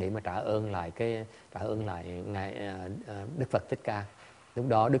để mà trả ơn lại ngài Đức Phật Thích Ca. Lúc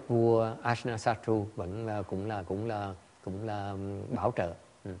đó Đức vua Ajahn vẫn cũng là bảo trợ.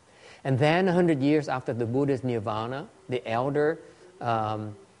 And then 100 years after the Buddha's nirvana, the elder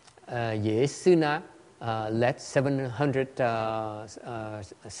Yesuna led 700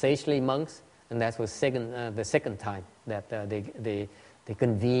 sagely monks, and that was the second time that they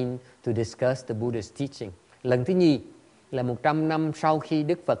convened to discuss the Buddha's teaching. Lần thứ nhì là 100 năm sau khi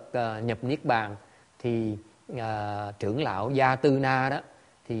Đức Phật nhập niết bàn, thì trưởng lão Gia Tư Na đó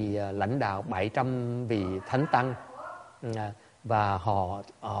thì lãnh đạo 700 vị thánh tăng, và họ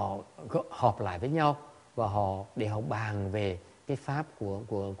họp lại với nhau và để họ bàn về cái pháp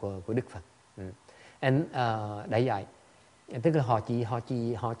của Đức Phật. And đấy vậy, tức là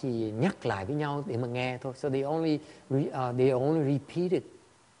họ chỉ nhắc lại với nhau để mà nghe thôi. So they only repeat it.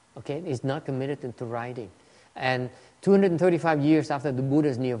 Okay, it's not committed to writing. And 235 years after the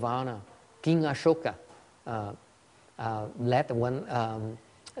Buddha's nirvana, King Ashoka led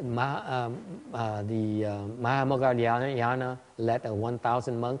Mahamoggalana led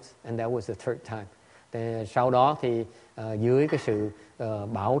 1,000 monks, and that was the third time. Sau đó thì dưới cái sự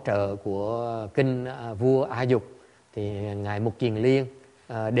bảo trợ của kinh vua A Dục thì ngài Mục Kiền Liên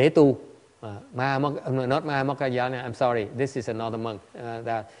đế tu not Mahamoggalana, I'm sorry, this is another monk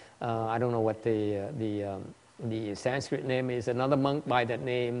that I don't know what the Sanskrit name is. Another monk by that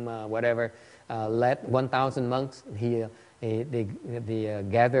name, whatever, led 1,000 monks. They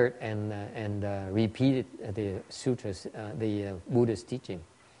gathered and repeated the sutras, the Buddha's teaching.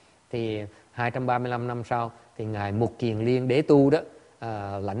 Thì 235 năm sau thì ngài Mục Kiền Liên đế tu đó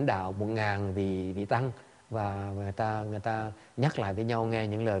lãnh đạo 1.000 vị tăng, và người ta nhắc lại với nhau nghe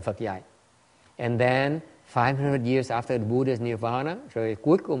những lời Phật dạy. And then 500 years after the Buddha's nirvana, rồi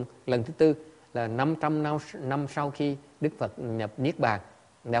cuối cùng lần thứ tư là 500 năm sau khi Đức Phật nhập Niết Bàn.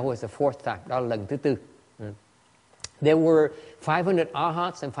 That was the fourth time, đó là lần thứ tư. There were 500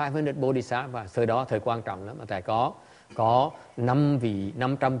 arhats and 500 bodhisattvas. Thời đó thời quan trọng lắm, mà tại có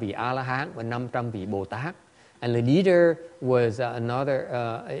 500 vị A-la-hán và 500 vị Bồ Tát. And the leader was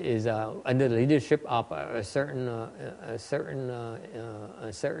under the leadership of a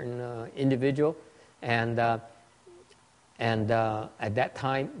certain individual, and at that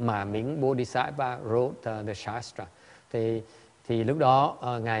time Ma Ming Bodhisattva wrote the Shastra. Thì lúc đó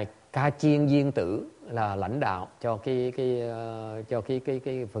ngài Ca Chiên Viên Tử là lãnh đạo cho cái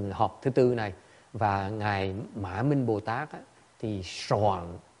phần họp thứ tư này, và ngài Mã Minh Bồ Tát thì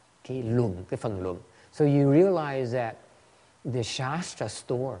soạn cái phần luận. So you realize that the Shastra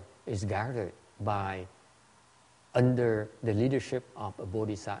store is gathered by under the leadership of a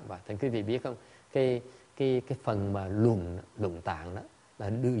Bodhisattva. Thành quý vị biết không? Cái phần mà luận tạng đó là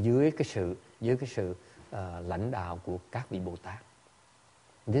đưa dưới cái sự lãnh đạo của các vị Bồ Tát.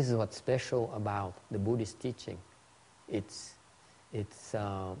 This is what's special about the Buddhist teaching. It's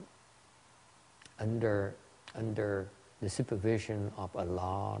under the supervision of a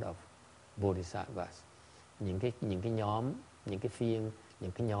lot of Bodhisattvas. Những cái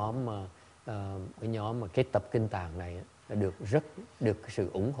nhóm mà kết tập kinh tạng này được cái sự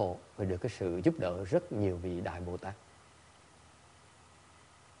ủng hộ và được cái sự giúp đỡ rất nhiều vị đại Bồ Tát.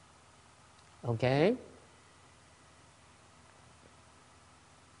 Okay.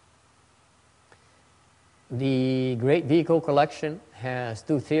 The Great Vehicle Collection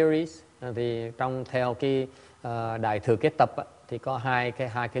has two theories. Thì theo cái Đại Thừa Kết Tập thì có hai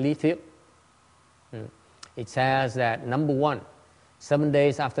cái lý thuyết. It says that number one, 7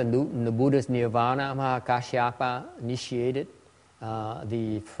 days after the Buddha's nirvana, Mahakasyapa initiated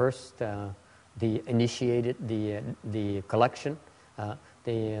the collection.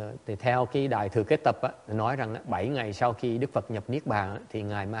 Thì theo cái Đại Thừa Kết Tập nói rằng 7 ngày sau khi Đức Phật nhập Niết Bàn thì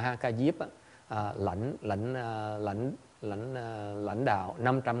ngài Mahakajip lãnh đạo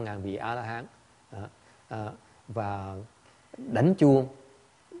 500.000 vị A-la-hán và đánh chuông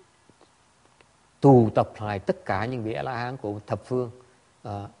tụ tập lại tất cả những vị A-la-hán của thập phương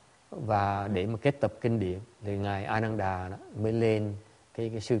và để mà kết tập kinh điển. Thì ngài Ananda mới lên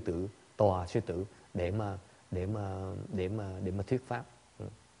cái sư tử, tòa sư tử để mà thuyết pháp.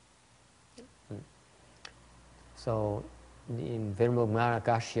 So in Venerable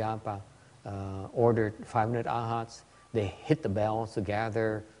Mahakasyapa ordered 500 arhats. They hit the bells to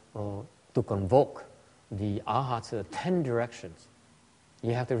gather to convoke the arhats of the 10 directions.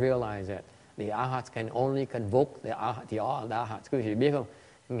 You have to realize that the arhats can only convoke the arhats. Quý vị biết không?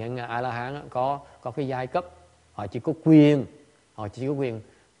 Những A-la-hán có cái giai cấp, họ chỉ có quyền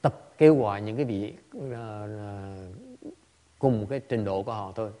tập kêu gọi những cái vị cùng cái trình độ của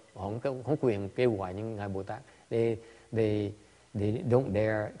họ thôi. Họ không quyền kêu gọi những ngài Bồ Tát. They don't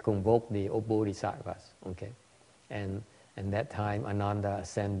dare convoke the Bodhisattvas. Okay, and that time Ananda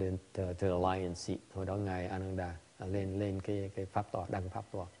ascended to the lion seat. Hồi đó ngài Ananda lên cái pháp tọa, đăng pháp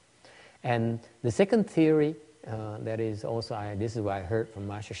tọa. And the second theory that is also this is what I heard from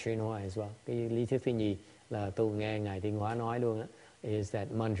Master Srinivas as well. Cái lý thuyết thứ nhì là tôi nghe ngài Tiên Hóa nói luôn á, is that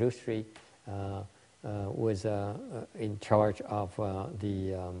Manjushri was in charge of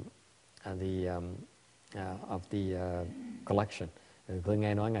the collection. Tôi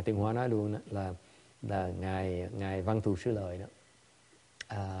nghe nói ngài Tiên Hóa nói luôn đó, là ngài Văn Thù Sư Lợi đó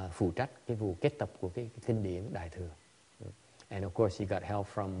phụ trách cái vụ kết tập của cái kinh điển Đại Thừa. And of course he got help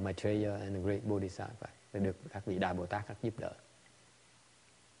from Maitreya and the great Bodhisattva. Được các vị đại Bồ Tát các giúp đỡ.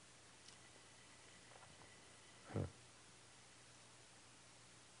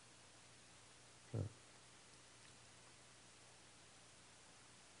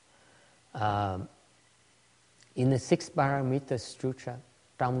 In the Six Paramita Sutra,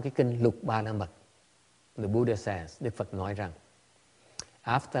 trong cái kinh Lục Ba La Mật, the Buddha says, Đức Phật nói rằng,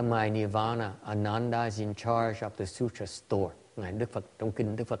 after my nirvana, Ananda is in charge of the sutra store. Ngài Đức Phật, trong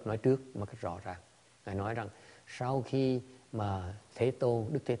kinh Đức Phật nói trước một cách rõ ràng. Ngài nói rằng, sau khi mà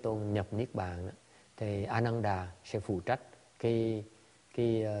Đức Thế Tôn nhập Niết Bàn, thì Ananda sẽ phụ trách cái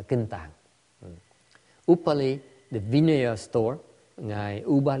kinh tạng. Upali, the Vinaya store, ngài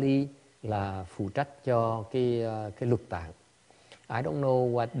Upali là phụ trách cho cái lục tạng. I don't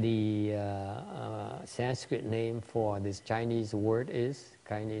know what the Sanskrit name for this Chinese word is,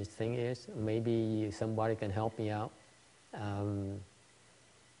 Chinese thing is. Maybe somebody can help me out.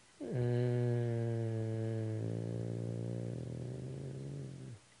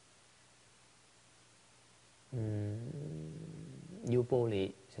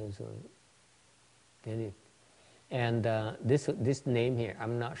 Upali. And this name here,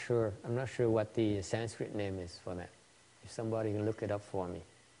 I'm not sure what the Sanskrit name is for that. If somebody can look it up for me.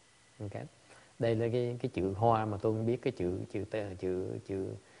 Okay. Đây là cái chữ Hoa mà tôi không biết cái chữ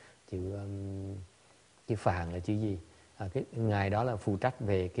Phạn là chữ gì. Cái ngài đó là phụ trách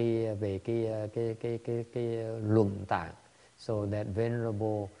về cái luận tạng. So that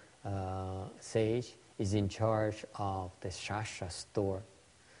venerable sage is in charge of the Shastra store.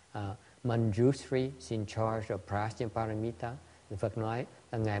 Manjusri is in charge of Prajna Paramita. Phật nói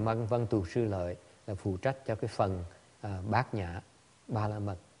là ngài Văn Tù Sư Lợi là phụ trách cho cái phần Bát Nhã Ba La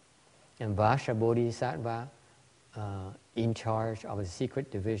Mật. And Vajra Bodhisattva in charge of the secret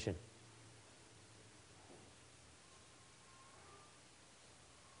division.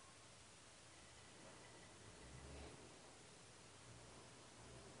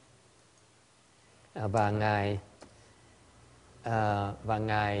 Và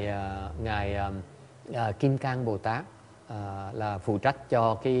ngài Kim Cang Bồ Tát là phụ trách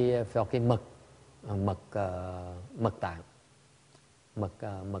cho cái mật tạng,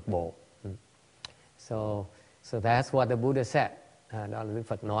 mật bộ. So that's what the Buddha said. Đó là Đức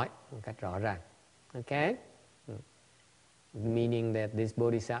Phật nói một cách rõ ràng. Okay? Meaning that this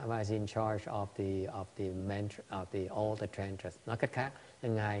Bodhisattva is in charge of all the tantras. Nói cách khác, là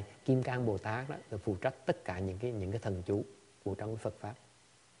ngài Kim Cang Bồ Tát đó là phụ trách tất cả những cái thần chú của trong Phật pháp.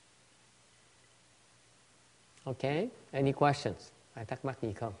 Okay? Any questions? Ai thắc mắc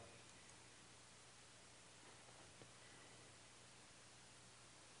gì không?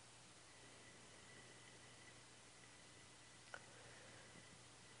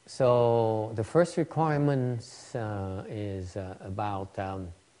 So the first requirement is about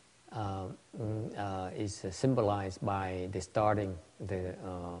is symbolized by the starting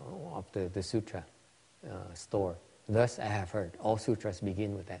of the sutra store. Thus I have heard. All sutras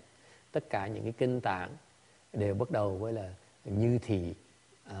begin with that. Tất cả những cái kinh tạng đều bắt đầu với là như thị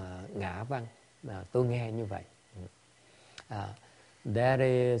ngã văn. Tôi nghe như vậy. That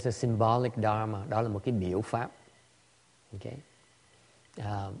is a symbolic dharma. Đó là một cái biểu pháp. Okay.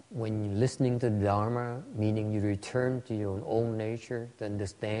 When you're listening to the Dharma, meaning you return to your own nature to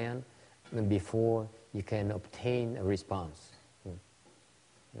understand before you can obtain a response.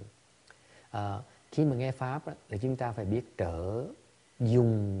 Khi mà nghe Pháp thì chúng ta phải biết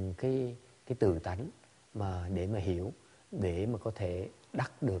dùng cái từ tánh mà để mà hiểu, để mà có thể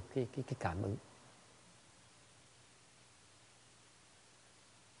đắc được cái cảm ứng.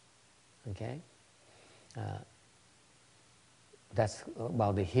 Okay? That's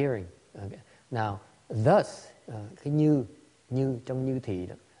about the hearing. Okay. Now, thus, cái như trong như thị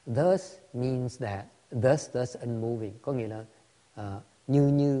đó. Thus means that, thus unmoving. Có nghĩa là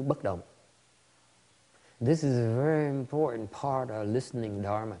như bất động. This is a very important part of listening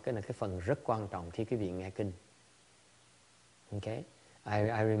Dharma. Cái này cái phần rất quan trọng khi quý vị nghe kinh. Okay?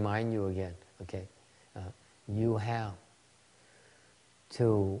 I remind you again. Okay? You have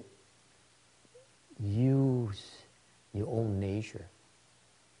to use your own nature.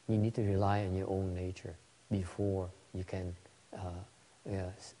 You need to rely on your own nature before you can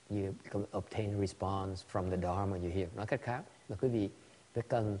you obtain response from the Dharma you hear. Nói cách khác là quý vị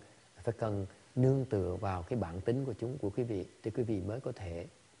phải cần nương tựa vào cái bản tính của quý vị thì quý vị mới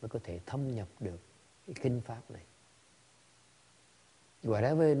có thể thâm nhập được cái kinh pháp này.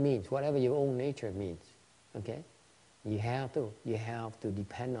 Whatever it means, whatever your own nature means, okay? You have to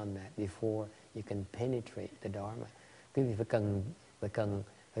depend on that before you can penetrate the Dharma. Quý vị phải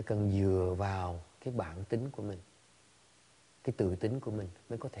cần dựa vào cái bản tính của mình, cái tự tính của mình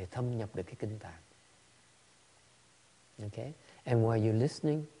mới có thể thâm nhập được cái kinh tạng. Okay? And while you're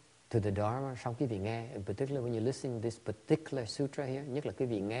listening to the Dharma, sau quý vị nghe, in particular when you're listening to this particular sutra here, nhất là quý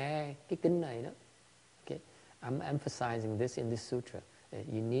vị nghe cái kinh này đó. Okay? I'm emphasizing this in this sutra.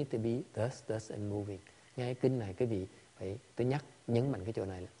 You need to be thus and moving. Nghe kinh này quý vị phải, tôi nhấn mạnh cái chỗ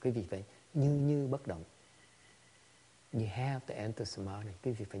này là quý vị phải như bất động. You have to enter samadhi.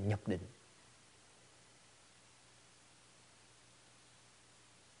 Quý vị phải nhập định.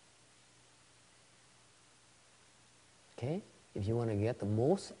 Okay? If you want to get the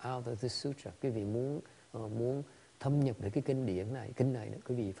most out of this sutra, quý vị muốn thâm nhập được cái kinh điển này, kinh này,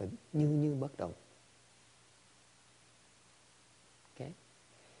 quý vị phải như bất động. Okay?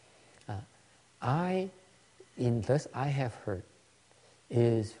 In this I have heard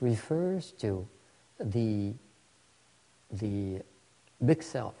is refers to the big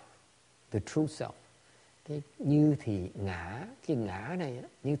self, the true self. Cái như thì ngã, cái ngã này,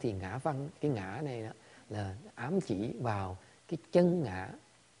 như thì ngã văn, cái ngã này là ám chỉ vào cái chân ngã.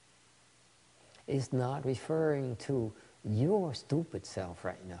 It's not referring to your stupid self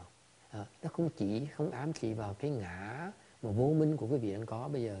right now. Nó không ám chỉ vào cái ngã mà vô minh của quý vị đang có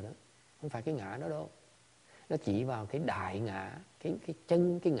bây giờ đó. Không phải cái ngã đó đâu. Nó chỉ vào cái đại ngã,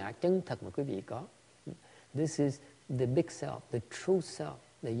 cái ngã chân thật mà quý vị có. This is the big self, the true self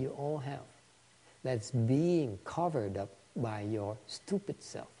that you all have, that's being covered up by your stupid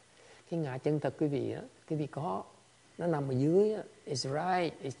self. Cái ngã chân thật quý vị có, nó nằm ở dưới,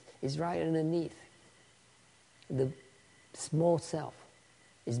 it's right underneath. The small self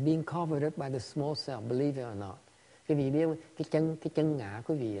is being covered up by the small self, believe it or not. Quý vị biết cái chân ngã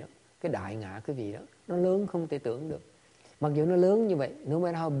quý vị đó, cái đại ngã quý vị đó, nó lớn không thể tưởng được. Mặc dù nó lớn như vậy, no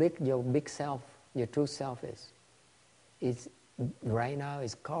matter how big your big self, your true self is, it's right now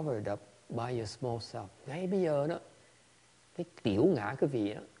is covered up by your small self. Ngay bây giờ đó, cái tiểu ngã quý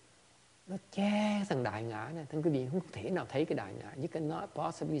vị đó, nó che thằng đại ngã này, thằng quý vị không thể nào thấy cái đại ngã. You cannot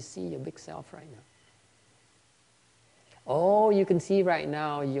possibly see your big self right now. All you can see right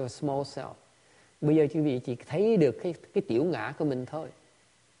now is your small self. Bây giờ quý vị chỉ thấy được cái tiểu ngã của mình thôi.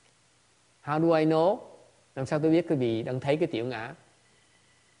 How do I know? Làm sao tôi biết quý vị đang thấy cái tiểu ngã?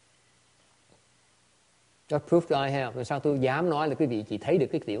 What proof do I have? Làm sao tôi dám nói là quý vị chỉ thấy được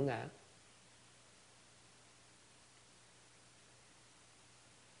cái tiểu ngã?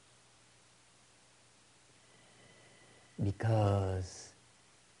 Because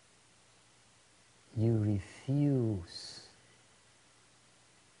you refuse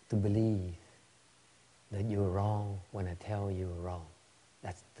to believe that you're wrong when I tell you you're wrong.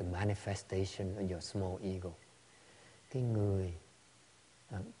 That's the manifestation of your small ego.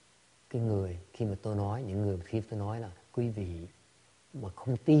 Cái người khi mà tôi nói, những người khi tôi nói là quý vị mà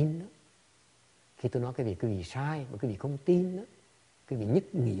không tin đó, khi tôi nói quý vị sai mà quý vị không tin đó, quý vị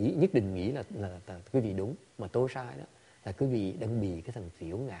nhất định nghĩ là quý vị đúng mà tôi sai đó, là quý vị đang bị cái thằng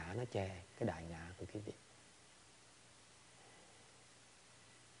tiểu ngã nó che cái đại ngã của quý vị.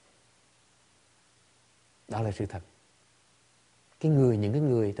 Đó là sự thật. Những cái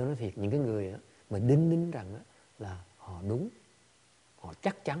người tôi nói thiệt, những cái người mà đinh rằng là họ đúng, họ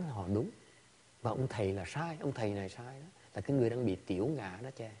chắc chắn là họ đúng, và ông thầy là sai, ông thầy này sai đó, là cái người đang bị tiểu ngã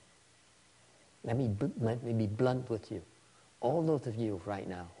nó che. Let me be blunt with you. All those of you right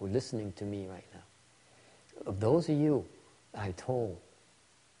now who are listening to me right now, of those of you I told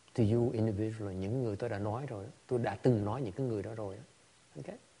to you individually, những người tôi đã nói rồi, tôi đã từng nói những cái người đó rồi.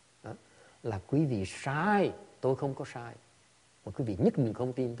 Okay? Đó. Là quý vị sai, tôi không có sai. Mà quý vị nhất định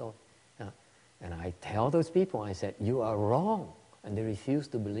không tin tôi. And I tell those people, I said, you are wrong. And they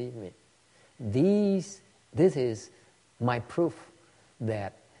refuse to believe me. This is my proof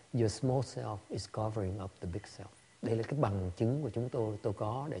that your small self is covering up the big self. Đây là cái bằng chứng của chúng tôi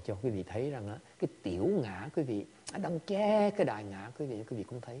có để cho quý vị thấy rằng cái tiểu ngã quý vị đang che cái đại ngã quý vị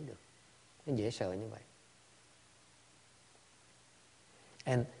không thấy được. Nó dễ sợ như vậy.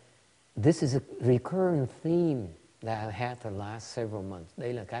 And this is a recurring theme that I had for the last several months.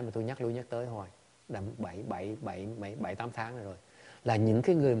 Đây là cái mà tôi nhắc tới hoài. Đã 7-8 tháng rồi. Là những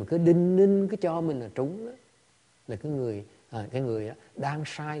cái người mà cứ đinh cứ cho mình là trúng đó, là cái người đó đang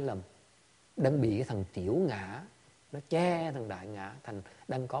sai lầm, đang bị cái thằng tiểu ngã nó che thằng đại ngã, thành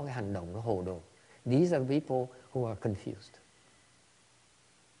đang có cái hành động nó hồ đồ. These are people who are confused.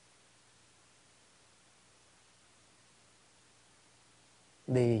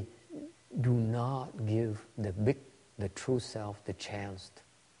 They do not give the true self the chance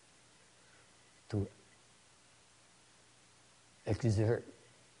to exert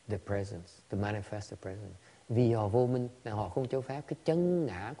the presence, to manifest the presence. Vì họ vô minh, họ không cho phép cái chân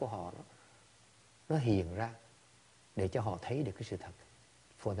ngã của họ nó hiện ra để cho họ thấy được cái sự thật.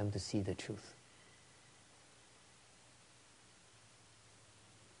 For them to see the truth.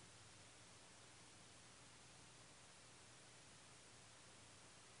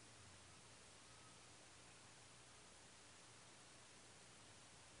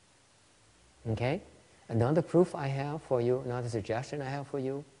 Okay? Another proof I have for you, another suggestion I have for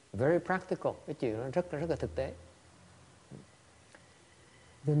you, very practical, cái chuyện nó rất là thực tế.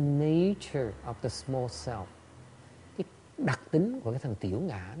 The nature of the small self, cái đặc tính của cái thằng tiểu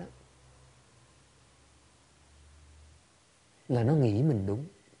ngã đó, là nó nghĩ mình đúng.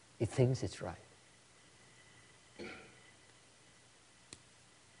 It thinks it's right.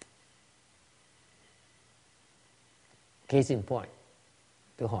 Case in point,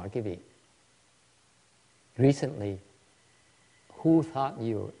 tôi hỏi quý vị, recently, who thought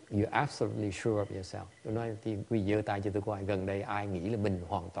you're absolutely sure of yourself? Tôi nói thì quý vị giơ tay cho tôi coi, gần đây ai nghĩ là mình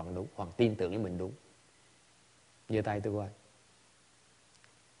hoàn toàn đúng, hoặc tin tưởng là mình đúng? Giơ tay tôi coi.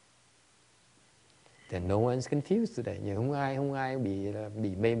 Then no one's confused today. Nhưng không ai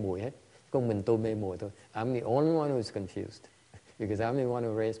bị mê muội hết. Còn mình tôi mê muội thôi. I'm the only one who's confused because I'm the one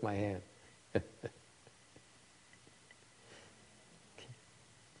who raised my hand.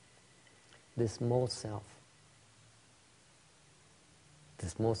 The small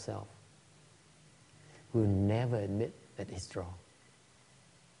self will never admit that it's wrong.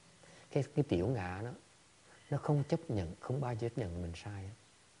 Cái tiểu ngã đó, nó không bao giờ chấp nhận mình sai.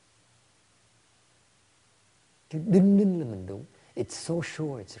 Chứ đinh là mình đúng. It's so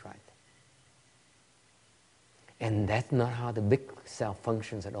sure it's right. And that's not how the big self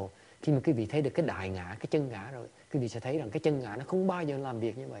functions at all. Khi mà quý vị thấy được cái đại ngã, cái chân ngã rồi, quý vị sẽ thấy rằng cái chân ngã nó không bao giờ làm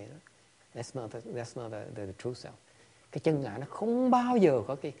việc như vậy đó. That's not the true self. Cái chân ngã nó không bao giờ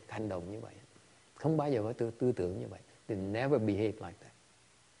có cái hành động như vậy. Không bao giờ có tư tưởng như vậy. They never behave like that.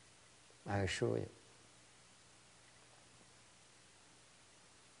 I assure you.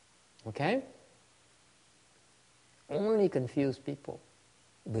 Okay? Only confused people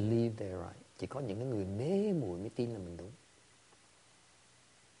believe they're right. Chỉ có những người mê muội mới tin là mình đúng.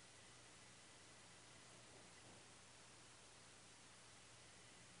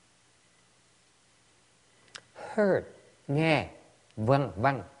 Heard, nghe,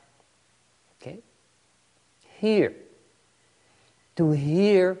 văn. Okay? Hear. To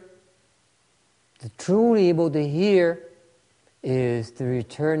hear, to truly able to hear is to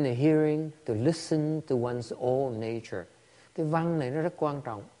return the hearing, to listen to one's own nature. Cái văn này nó rất quan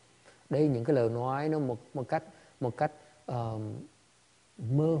trọng. Đây những cái lời nói nó một cách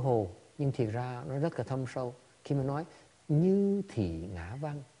mơ hồ, nhưng thiệt ra nó rất là thâm sâu. Khi mà nói như thị ngã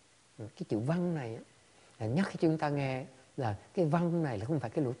văn, cái chữ văn này là nhắc cho chúng ta nghe là cái văn này là không phải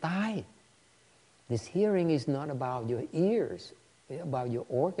cái lỗ tai. This hearing is not about your ears, it's about your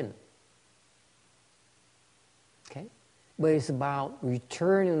organ. Okay? But it's about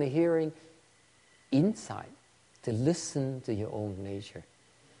returning the hearing inside, to listen to your own nature.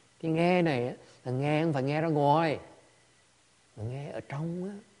 Cái nghe này là nghe không phải nghe ra ngoài, mà nghe ở trong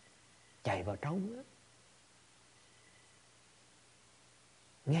á, chạy vào trong á.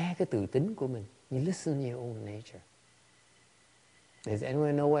 Nghe cái tự tính của mình. You listen to your own nature. Does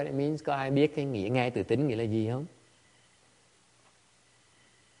anyone know what it means? Có ai biết cái nghĩa nghe tự tính nghĩa là gì không?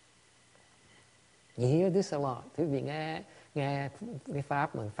 You hear this a lot. Quý vị nghe cái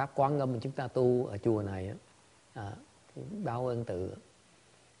pháp Quán Âm mà chúng ta tu ở chùa này á, Báo Ân Tự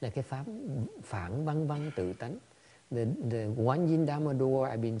là cái pháp phản văn tự tánh. The One Yin Dhamma door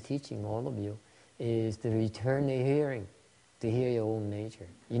I've been teaching all of you is to return the hearing, to hear your own nature.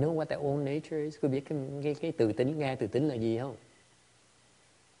 You know what that own nature is? Có biết cái tự tính, nghe tự tính là gì không?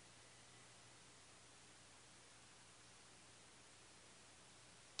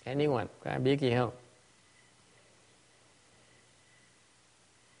 Anyone? Có ai biết gì không?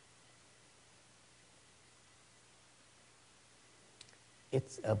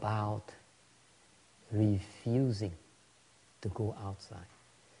 It's about refusing to go outside.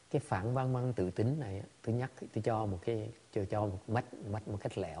 Cái phản văn tự tính này, tôi cho một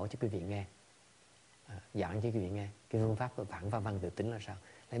cách lẻo cho quý vị nghe, giảng cho quý vị nghe. Cái phương pháp của phản văn tự tính là sao?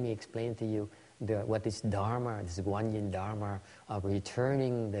 Let me explain to you what this dharma, this One Yin dharma of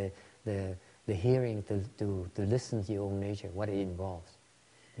returning the hearing to listen to your own nature, what it involves.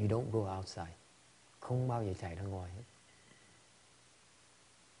 You don't go outside. Không bao giờ chạy ra ngoài hết.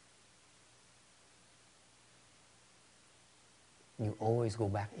 You always go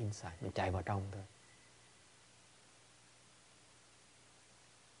back inside. Mình chạy vào trong thôi.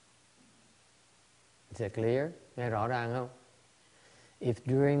 Is it clear? Nghe rõ ràng không? If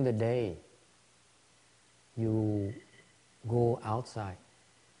during the day you go outside,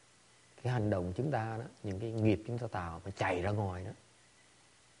 cái hành động chúng ta đó, những cái nghiệp chúng ta tạo mà chạy ra ngoài đó,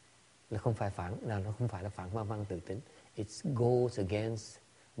 là không phải là phản văn tự tính. It goes against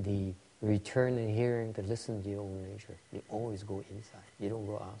the return and hearing to listen to your own nature. You always go inside. You don't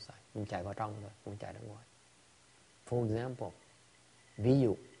go outside. Mình chạy vào trong thôi, không chạy ra ngoài. For example, ví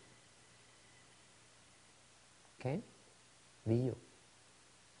dụ, Okay? Ví dụ.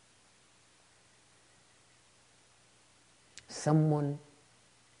 Someone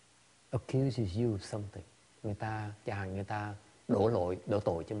accuses you of something. Chẳng hạn người ta đổ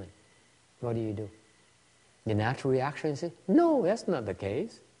tội cho mình. What do you do? The natural reaction is, no, that's not the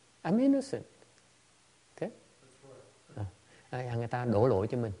case. I'm innocent. Okay? Người ta đổ lỗi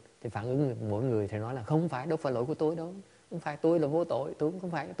cho mình. Thì phản ứng mỗi người thì nói là không phải, đâu phải lỗi của tôi đâu. Không phải, tôi là vô tội, tôi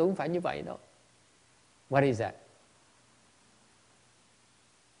không phải như vậy đâu. What is that?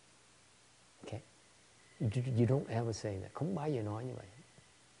 Okay. You don't ever say that. Không bao giờ nói như vậy.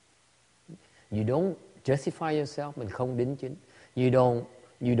 You don't justify yourself, mình không đính chính. You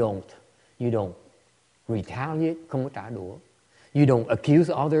don't retaliate, không có trả đũa. You don't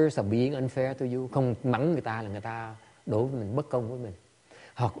accuse others of being unfair to you, không mắng người ta là người ta đối với mình bất công với mình.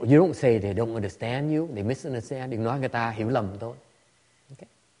 Hoặc you don't say they don't understand you, they misunderstand, đừng nói người ta hiểu lầm tôi. Okay.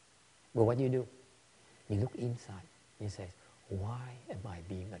 But what you do? You look inside, you say, why am I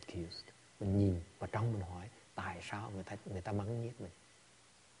being accused? Mình nhìn vào trong mình hỏi, tại sao người ta mắng nhiếc mình?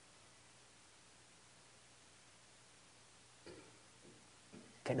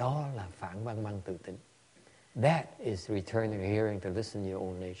 Cái đó là phản văn mang tự tính. That is returning hearing to listen to your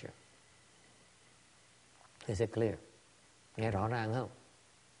own nature. Is it clear? Nghe rõ ràng không?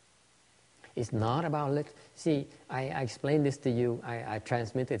 It's not about see, I explained this to you. I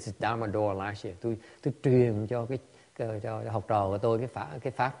transmitted this Dharma door last year. Tôi truyền cho cho học trò của tôi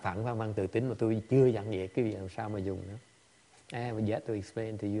cái pháp phản văn văn tự tính mà tôi chưa giảng dạy cái việc làm sao mà dùng nữa. I have yet to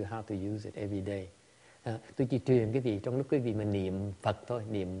explain to you how to use it every day. Tôi chỉ truyền cái gì trong lúc cái gì mà niệm Phật thôi,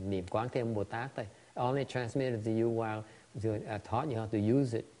 niệm Quán Thế Âm Bồ Tát thôi. I only transmitted to you while I taught you how to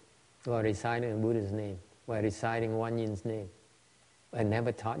use it, while reciting the Buddha's name, while reciting Wan Yin's name. I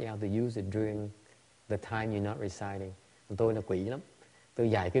never taught you how to use it during the time you're not reciting. Tôi là quỷ lắm.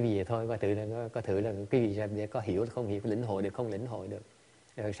 Tôi dạy cái gì vậy thôi, coi thử là cái gì để có hiểu không hiểu, lĩnh hội được không lĩnh hội được.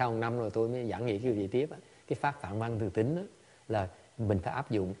 Rồi sau 1 năm rồi tôi mới giảng nghĩa cái gì tiếp. Cái pháp phản văn tự tính đó, là mình phải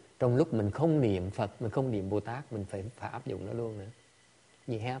áp dụng trong lúc mình không niệm Phật, mình không niệm Bồ Tát, mình phải áp dụng nó luôn nữa.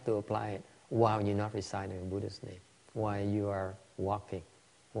 You have to apply it while you're not reciting the Buddha's name, while you are walking,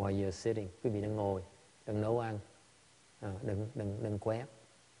 while you're sitting. Quý vị đang ngồi, đang nấu ăn, đừng quét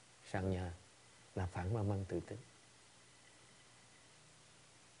sàn nhà, là phản văn văn tự tính.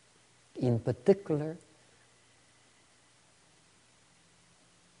 In particular,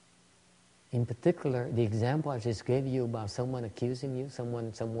 the example I just gave you about someone accusing you,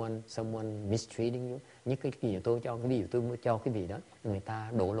 someone mistreating you. Nhất cái gì tôi cho cái ví dụ tôi cho cái gì đó, người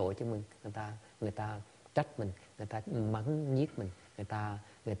ta đổ lỗi cho mình, người ta trách mình, người ta mắng nhiếc mình,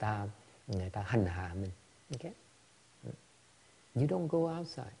 người ta hành hạ mình. Okay? You don't go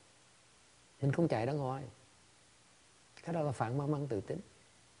outside. Mình không chạy ra ngoài. Cái đó là phản văn văn tự tính.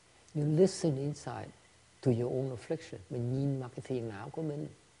 You listen inside to your own affliction. Mình nhìn vào cái phiền não của mình.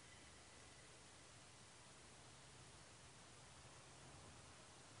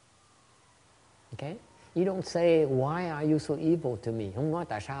 Okay? You don't say, why are you so evil to me? Không nói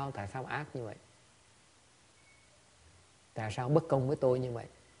tại sao ác như vậy. Tại sao bất công với tôi như vậy?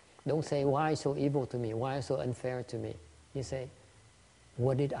 Don't say, why so evil to me? Why so unfair to me? You say,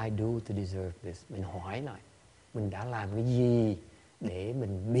 what did I do to deserve this? Mình hỏi lại, mình đã làm cái gì để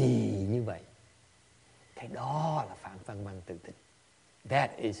mình bị như vậy? Cái đó là phản văn văn tự tính.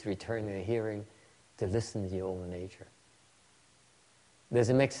 That is returning the hearing to listen to your own nature. Does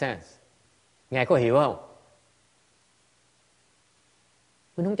it make sense? Ngài có hiểu không?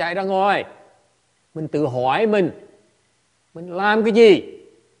 Mình không chạy ra ngoài. Mình tự hỏi mình làm cái gì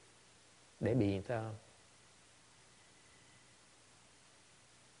để bị người ta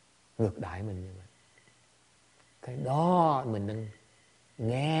ngược đãi mình như vậy. Cái đó mình đang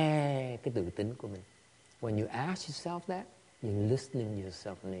nghe cái tự tính của mình. When you ask yourself that, you're listening to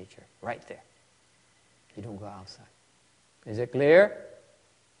yourself nature right there. You don't go outside. Is it clear?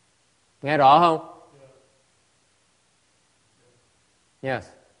 Nghe rõ không? Yes.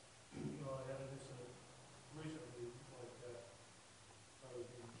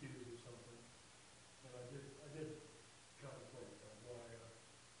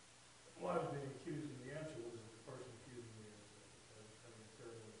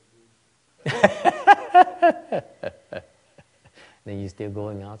 Then you're still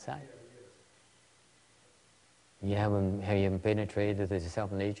going outside. You haven't penetrated the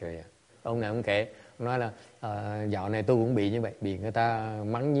self nature yet. Ông này ông kể, ông nói là dạo này tôi cũng bị như vậy, bị người ta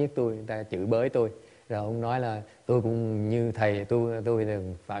mắng nhiếc tôi, người ta chửi bới tôi. Rồi ông nói là tôi cũng như thầy, tôi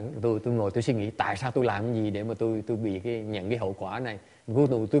ngồi tôi suy nghĩ tại sao tôi làm cái gì để mà tôi bị nhận cái hậu quả này. Cuối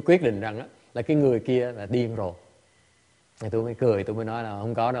cùng tôi quyết định rằng là cái người kia là điên rồi. Thì tôi mới cười, tôi mới nói là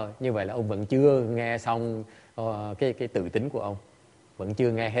không có đâu. Như vậy là ông vẫn chưa nghe xong cái tự tính của ông, vẫn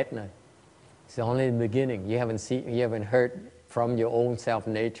chưa nghe hết này. It's only in the beginning. You haven't heard from your own self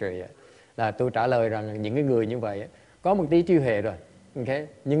nature yet. Là tôi trả lời rằng những cái người như vậy có một tí trí huệ rồi, okay?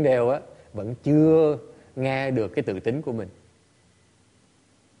 Nhưng đều vẫn chưa nghe được cái tự tính của mình.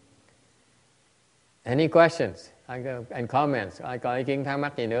 Any questions and comments? Ai có ý kiến thắc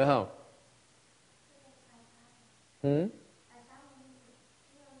mắc gì nữa không?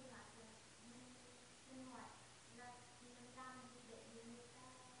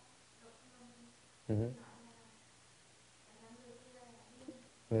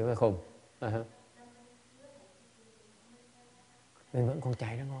 Người mới khùng. Mình vẫn còn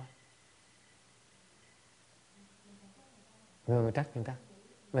chạy ra ngoài. Người mà trách người ta,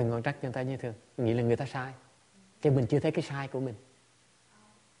 mình còn trách người ta như thường, nghĩ là người ta sai, chứ mình chưa thấy cái sai của mình.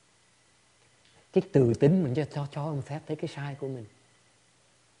 Cái tự tính mình cho ông phép thấy cái sai của mình.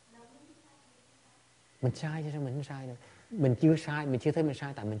 Mình sai chứ sao mình không sai được. Mình chưa sai, mình chưa thấy mình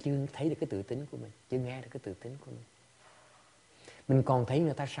sai, tại mình chưa thấy được cái tự tính của mình, chưa nghe được cái tự tính của mình. Mình còn thấy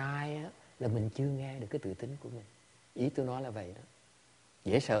người ta sai á, là mình chưa nghe được cái tự tính của mình. Ý tôi nói là vậy đó.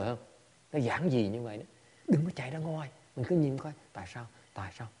 Dễ sợ không? Nó giản dị như vậy đó. Đừng có chạy ra ngoài, mình cứ nhìn coi tại sao.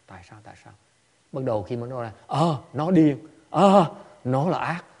 Bắt đầu khi mà nó là nó điên, nó là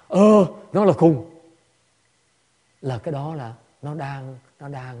ác, nó là khùng, là cái đó là nó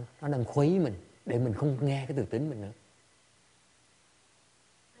đang khuấy mình để mình không nghe cái tự tính mình nữa.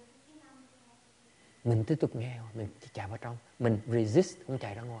 Mình tiếp tục nghe, mình chạy vào trong, mình resist, không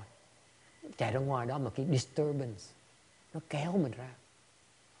chạy ra ngoài. Chạy ra ngoài đó mà cái disturbance nó kéo mình ra.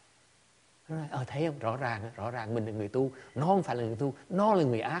 Thấy không? Rõ ràng mình là người tu, nó không phải là người tu, nó là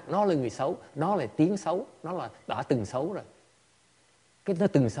người ác, nó là người xấu, nó là tiếng xấu, nó là đã từng xấu rồi. Cái nó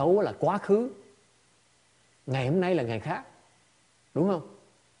từng xấu là quá khứ, ngày hôm nay là ngày khác, đúng không?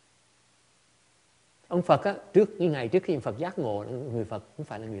 Ông Phật á, trước khi Phật giác ngộ, người Phật không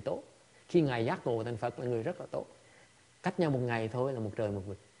phải là người tốt. Khi Ngài giác ngộ thành Phật là người rất là tốt. Cách nhau một ngày thôi là một trời một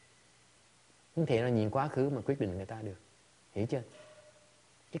vực. Không thể là nhìn quá khứ mà quyết định người ta được. Hiểu chưa?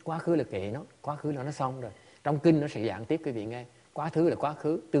 Cái quá khứ là kệ nó, quá khứ nó xong rồi. Trong kinh nó sẽ giảng tiếp quý vị nghe. Quá khứ là quá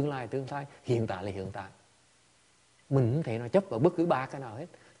khứ, tương lai là tương lai, hiện tại là hiện tại. Mình không thể nào chấp vào bất cứ ba cái nào hết.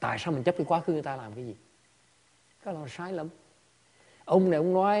 Tại sao mình chấp cái quá khứ người ta làm cái gì? Cái đó là sai lắm. Ông này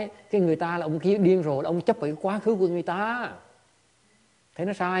ông nói cái người ta là ông kia điên rồi, ông chấp vào cái quá khứ của người ta. Thấy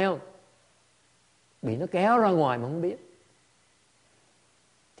nó sai không? Bị nó kéo ra ngoài mà không biết.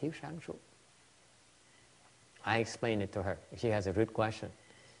 Thiếu sáng suốt. I explained it to her. She has a good question.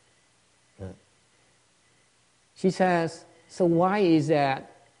 She says, so why is that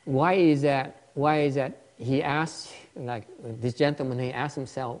he asked, like this gentleman, he asked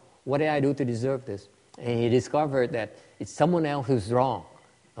himself, what did I do to deserve this? And he discovered that it's someone else who's wrong.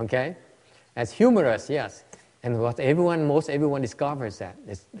 Okay? As humorous, yes. And most everyone discovers that.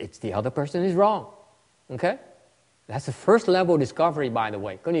 It's the other person is wrong. Okay? That's the first level discovery, by the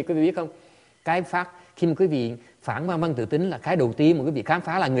way. Có gì quý vị biết không? Khi mà quý vị phản văn tự tính là cái đầu tiên mà quý vị khám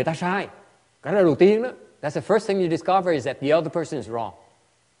phá là người ta sai. Cái đó đầu tiên đó. That's the first thing you discover is that the other person is wrong.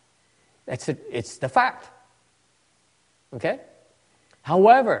 It's the fact. Okay?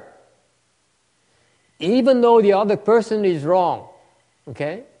 However, even though the other person is wrong,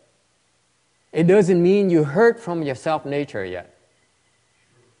 okay, it doesn't mean you heard from your self-nature yet.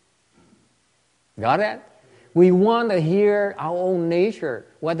 Got that? We want to hear our own nature.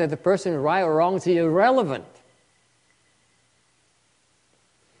 Whether the person is right or wrong is irrelevant.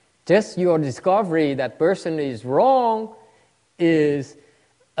 Just your discovery that person is wrong is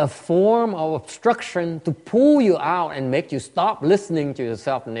a form of obstruction to pull you out and make you stop listening to your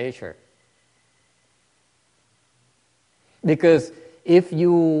self-nature. Because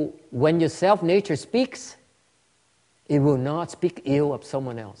when your self-nature speaks, it will not speak ill of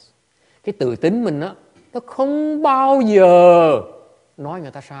someone else. Cái tự tính mình á, nó không bao giờ nói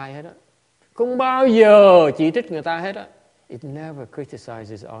người ta sai hết á. Không bao giờ chỉ trích người ta hết á. It never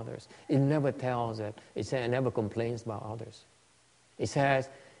criticizes others. It never tells that. It never complains about others. It says,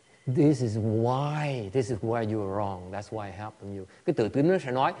 this is where you are wrong. That's why I helped you. Cái tự tính nó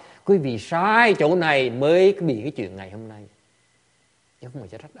sẽ nói, quý vị sai chỗ này mới bị cái chuyện ngày hôm nay. Chứ không phải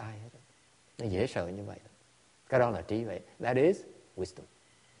cho trách ai hết. Nó dễ sợ như vậy. Cái đó là trí huệ. That is wisdom.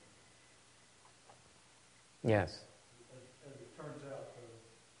 Yes. As it turns out,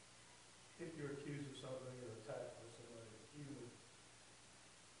 if you're accused of something or attacked by somebody, even if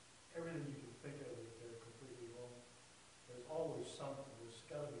everything you can think of that they're completely wrong, there's always something. There's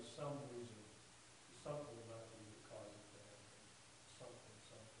got to be some reason. There's something about you that causes that. Something.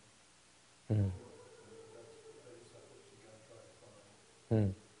 Mm. That's what you got Mm.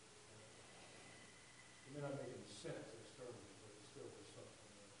 It may not make any sense externally, but it's still there's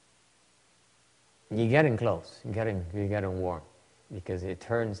something there. You're getting close. You're getting warm, because it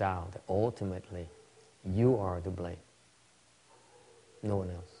turns out that ultimately you are to blame. No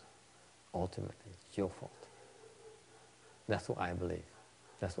one else. Ultimately, it's your fault. That's what I believe.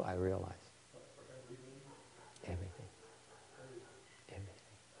 That's what I realize. For everything. Everything.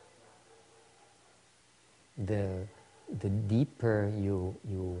 Everything. The deeper you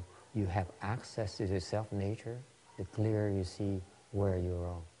have access to the self-nature, the clearer you see where you're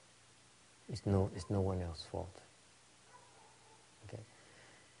wrong. It's no one else's fault. Okay.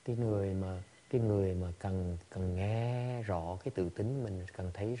 Cái người mà cần nghe rõ cái tự tính mình,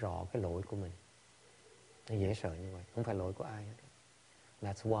 cần thấy rõ cái lỗi của mình, nó dễ sợ như vậy. Không phải lỗi của ai hết.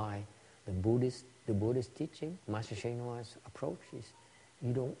 That's why the Buddhist teaching, Master Shay Noa's approach is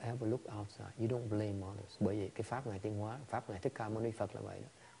you don't ever look outside, you don't blame others. Bởi vì cái pháp Ngài Tiến Hóa, pháp Ngài Thích Ca Mâu Ni Phật là vậy đó.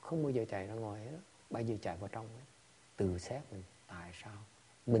 Không bao giờ chạy ra ngoài hết đó, bao giờ chạy vào trong hết. Tự xét mình, tại sao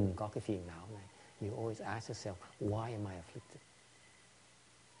mình có cái phiền não này? You always ask yourself, why am I afflicted?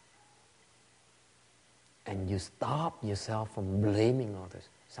 And you stop yourself from blaming others.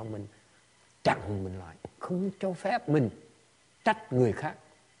 Xong mình chặn mình lại, không cho phép mình trách người khác.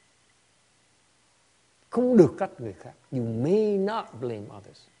 Không được trách người khác. You may not blame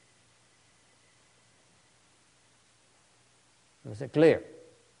others. Is it clear?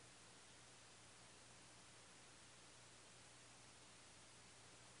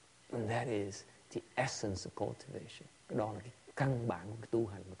 And that is the essence of cultivation. Cái đó là cái căn bản của cái tu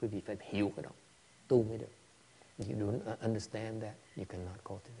hành mà quý vị phải hiểu cái đó. Tu mới được. If you don't understand that, you cannot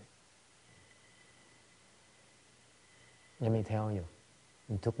cultivate. Let me tell you,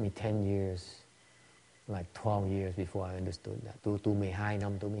 it took me 10 years, like 12 years before I understood that. Tu 12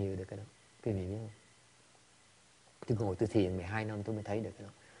 năm tôi mới hiểu được cái đó. Quý vị biết không? Tôi ngồi tôi thiền 12 năm tôi mới thấy được cái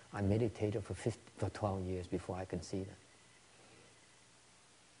đó. I meditated for 12 years before I can see that.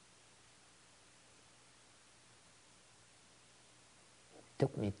 It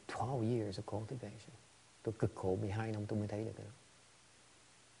took me 12 years of cultivation. Tôi cực khổ 12 năm tôi mới thấy được cái đó.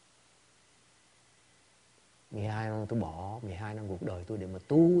 12 năm tôi bỏ 12 năm cuộc đời tôi để mà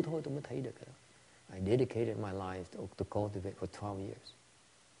tu thôi tôi mới thấy được cái đó. I dedicated my life to cultivate for 12 years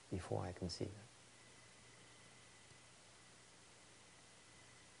before I can see that.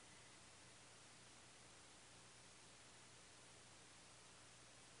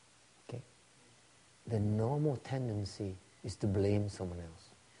 Okay. The normal tendency is to blame someone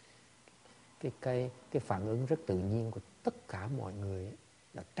else. Cái phản ứng rất tự nhiên của tất cả mọi người ấy,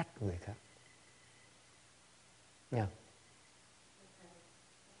 là trách người khác. Nha.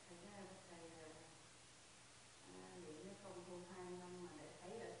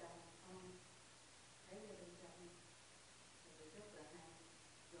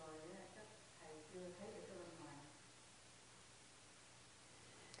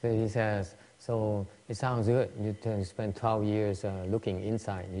 So he says, so it sounds good. You spend 12 years looking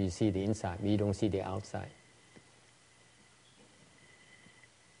inside. You see the inside, but you don't see the outside.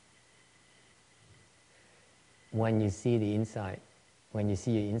 When you see the inside,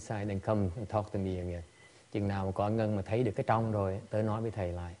 then come and talk to me again. Chừng nào mà có Ngân mà thấy được cái trong rồi, tới nói với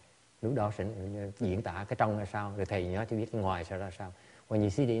thầy lại. Lúc đó sẽ diễn tả cái trong là sao, rồi thầy nhớ cho biết cái ngoài sẽ ra sao. When you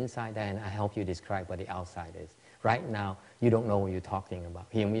see the inside, then I help you describe what the outside is. Right now, you don't know what you're talking about.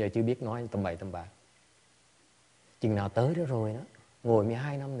 Hiện bây giờ chưa biết nói tầm bậy tầm bạ. Chừng nào tới đó rồi đó, ngồi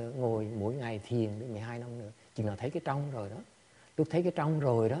 12 năm nữa, ngồi mỗi ngày thiền đến 12 năm nữa. Chừng nào thấy cái trong rồi đó, lúc thấy cái trong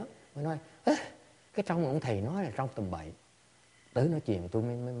rồi đó, mới nói, cái trong mà ông thầy nói là trong tầm bậy. Tới nói chuyện tôi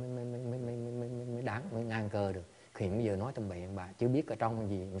mới đáng, mới ngang cơ được. Hiện bây giờ nói tầm bậy bà, chưa biết ở trong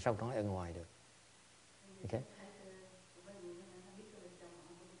gì, mà sao nói ở ngoài được. Okay?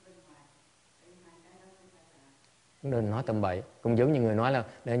 Đừng nói tầm bậy. Cũng giống như người nói là,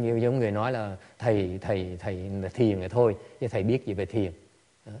 giống người nói là thầy là thiền là thôi, chứ thầy biết gì về thiền.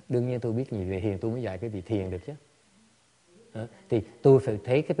 Đương nhiên tôi biết gì về thiền, tôi mới dạy cái vị thiền được chứ. Thì tôi phải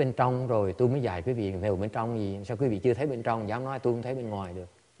thấy cái bên trong rồi tôi mới dạy quý vị theo bên trong gì. Sao quý vị chưa thấy bên trong, dám nói tôi không thấy bên ngoài được.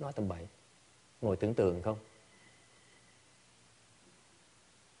 Nói tầm bậy. Ngồi tưởng tượng không?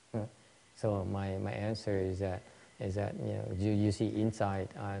 So my answer is that you see inside.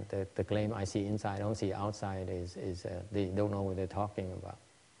 The claim I see inside, I don't see outside is they don't know what they're talking about.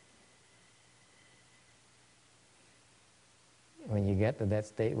 When you get to that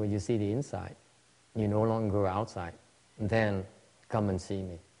state where you see the inside, you no longer go outside. Then come and see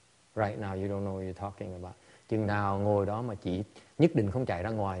me. Right now you don't know what you're talking about. Chừng nào ngồi đó mà chỉ nhất định không chạy ra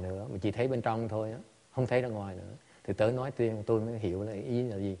ngoài nữa, mà chỉ thấy bên trong thôi á, không thấy ra ngoài nữa, thì tới nói tôi mới hiểu là ý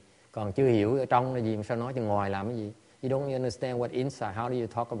là gì. Còn chưa hiểu ở trong là gì mà sao nói cho ngoài làm cái gì. You don't understand what inside. How do you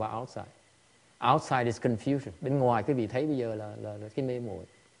talk about outside? Outside is confusion. Bên ngoài quý vị thấy bây giờ là cái mê muội.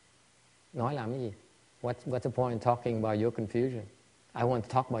 Nói làm cái gì? What's the point in talking about your confusion? I want to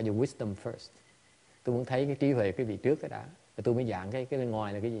talk about your wisdom first. Tôi muốn thấy cái trí huệ quý vị trước cái đã. Rồi tôi mới giảng cái bên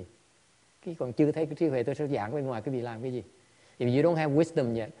ngoài là cái gì. Cái còn chưa thấy cái trí huệ tôi sẽ giảng bên ngoài quý vị làm cái gì. If you don't have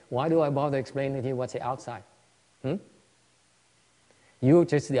wisdom yet, why do I bother explaining to you what's the outside? You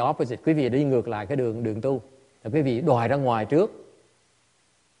just the opposite. Quý vị đi ngược lại cái đường tu. Là quý vị đòi ra ngoài trước.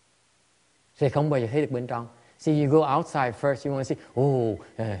 Thì không bao giờ thấy được bên trong. See, you go outside first, you want to see,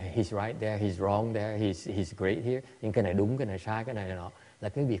 he's right there, he's wrong there, he's great here. Nhưng cái này đúng, cái này sai, cái này là nọ. Là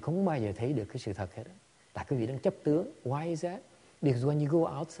quý vị không bao giờ thấy được cái sự thật hết. Tại quý vị đang chấp tướng. Why is that? Because when you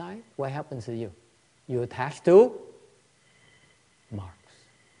go outside, what happens to you? You attach to marks.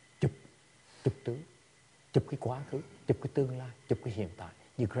 Chụp tướng. Chụp cái quá khứ, chụp cái tương lai, chụp cái hiện tại.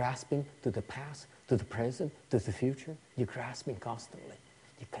 You're grasping to the past, to the present, to the future. You're grasping constantly.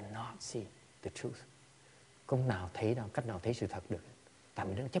 You cannot see the truth. Không nào thấy đâu, cách nào thấy sự thật được. Tại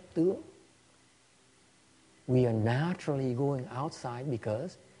mình đang chấp tướng. We are naturally going outside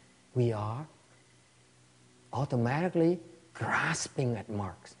because we are automatically grasping at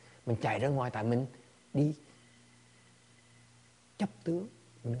marks. Mình chạy ra ngoài tại mình đi chấp tướng.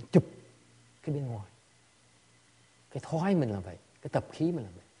 Mình chụp cái bên ngoài. Cái thói mình là vậy. Cái tập khí mình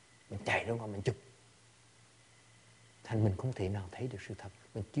là vậy. Mình chạy ra ngoài mình chụp. Thành mình không thể nào thấy được sự thật.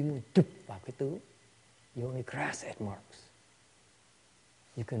 Mình chỉ muốn chụp vào cái tướng. You only grasp at marks.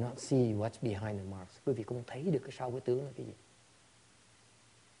 You cannot see what's behind the marks. Quý vị không thấy được cái sau cái tướng là cái gì.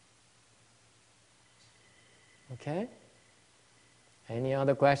 Okay? Any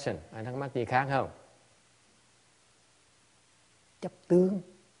other question? Ai thắc mắc gì khác không? Chấp tướng.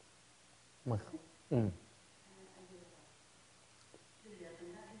 Mà không.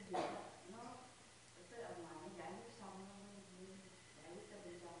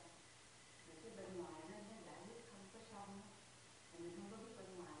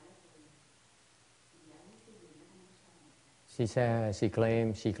 She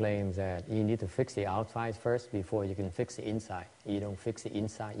claims that you need to fix the outside first before you can fix the inside. You don't fix the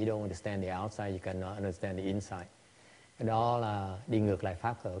inside, you don't understand the outside, you cannot understand the inside. Cái đó là đi ngược lại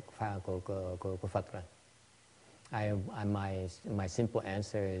pháp của Phật rồi. My simple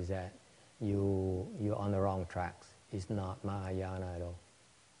answer is that you're on the wrong tracks. It's not Mahayana at all.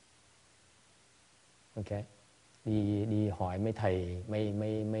 Okay? Đi hỏi mấy thầy,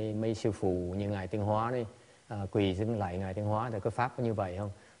 mấy sư phụ như Ngài Tiên Hóa đi. Quỳ xin lạy Ngài Tiên Hóa thì có pháp có như vậy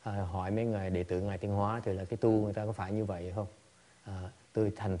không? Hỏi mấy người đệ tử Ngài Tiên Hóa thì là cái tu người ta có phải như vậy không?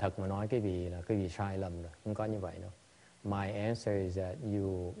 Tôi thành thật mà nói cái gì sai lầm rồi, không có như vậy đâu. My answer is that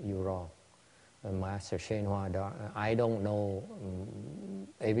you're wrong. Master Shen Hoa, I don't know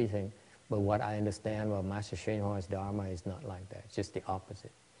everything, but what I understand about Master Shen Hoa's Dharma is not like that. It's just the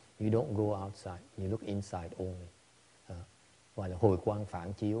opposite. You don't go outside, you look inside only. Gọi là hồi quang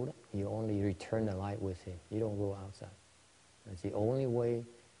phản chiếu đó. You only return the light with him. You don't go outside. That's the only way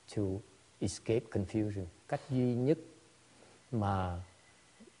to escape confusion. Cách duy nhất mà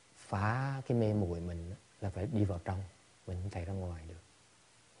phá cái mê muội mình là phải đi vào trong. Mình không thể ra ngoài được.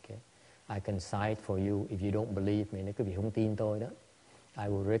 Okay? I can cite for you if you don't believe me. Nếu quý vị không tin tôi đó, I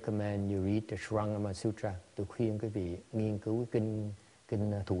would recommend you read the Shrangama Sutra. Tôi khuyên quý vị nghiên cứu kinh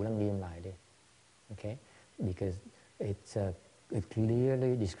Thủ Lăng Nghiêm lại đi. Okay? Because it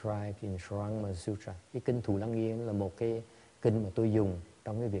clearly described in Shrangama Sutra. Cái kinh Thủ Lăng Nghiêm là một cái kinh mà tôi dùng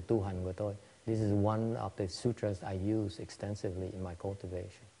trong cái việc tu hành của tôi. This is one of the sutras I use extensively in my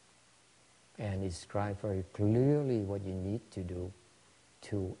cultivation. And it describes very clearly what you need to do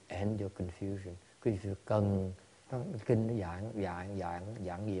to end your confusion. Quý vị cần kinh nó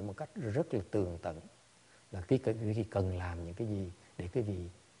giảng nghĩa một cách rất là tường tận. Là quý vị cần làm những cái gì để quý vị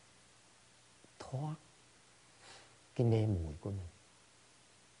thoát cái mê muội của mình.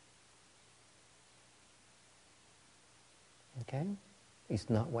 Okay?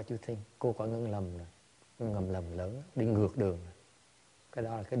 It's not what you think. Cô có ngân lầm rồi. Ngầm lầm lớn, đi ngược đường rồi. Cái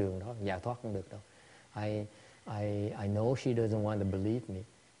đó là cái đường đó, giải thoát không được đâu. I know she doesn't want to believe me.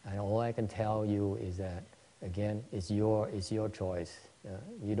 And all I can tell you is that, again, it's your choice.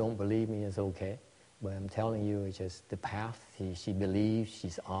 You don't believe me, it's okay. But I'm telling you, it's just the path she believes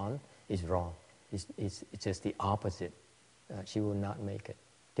she's on is wrong. It's just the opposite. She will not make it.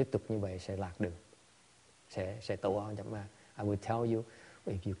 Tiếp tục như vậy sẽ lạc đường. Sẽ tẩu hỏa nhập ma. I will tell you,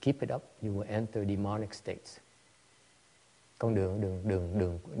 if you keep it up, you will enter demonic states. Con đường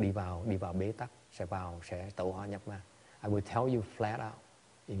đi vào bế tắc, sẽ tẩu hỏa nhập ma. I will tell you flat out,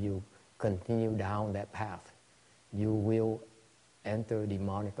 if you continue down that path, you will enter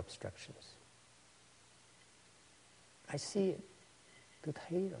demonic obstructions. I see it. Tôi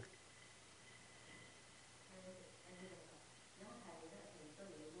thấy rồi.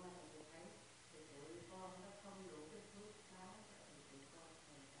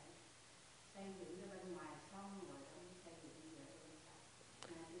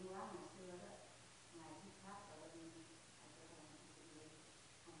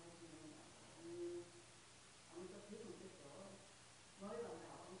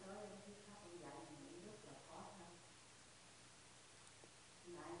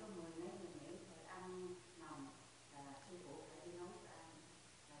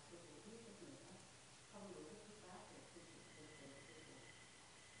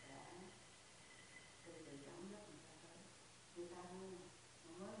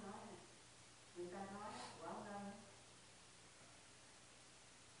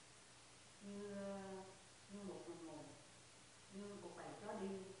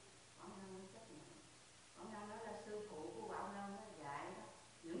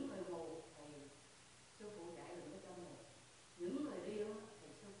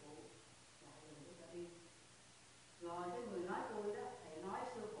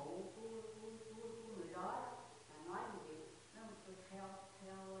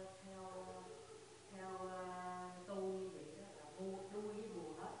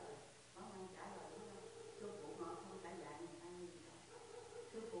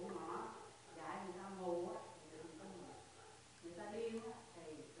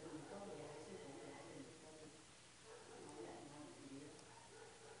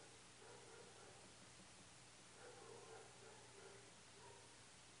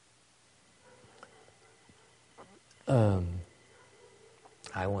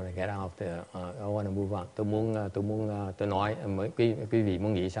 I want to get out there. I want to move on. Tôi nói quý vị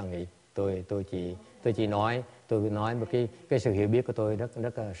muốn nghĩ sao nghĩ. Tôi chỉ nói một cái sự hiểu biết của tôi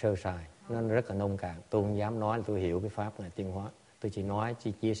rất là sơ sài, nó rất là nông cạn. Tôi không dám nói là tôi hiểu cái pháp này tiến hóa. Tôi chỉ nói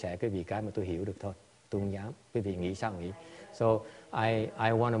chia sẻ quý vị cái mà tôi hiểu được thôi. Tôi không dám. Quý vị nghĩ sao nghĩ. So I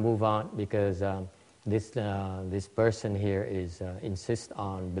want to move on because this person here is insist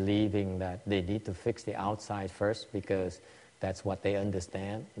on believing that they need to fix the outside first because that's what they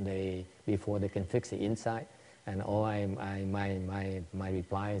understand. Before they can fix the inside, and my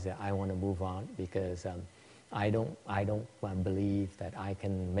reply is that I want to move on because I don't believe that I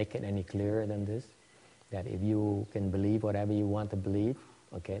can make it any clearer than this. That if you can believe whatever you want to believe,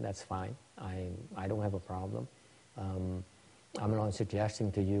 okay, that's fine. I don't have a problem. I'm not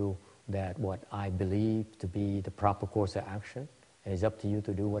suggesting to you that what I believe to be the proper course of action. It's up to you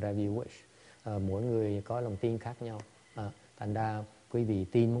to do whatever you wish. Mỗi người có lòng tin khác nhau. Thành ra quý vị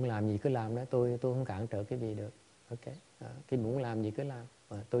tin muốn làm gì cứ làm đó, tôi không cản trở quý vị được. Ok, quý vị muốn làm gì cứ làm.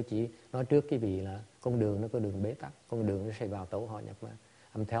 Tôi chỉ nói trước quý vị là con đường nó có đường bế tắc, con đường nó sẽ vào tổ họ nhập ma.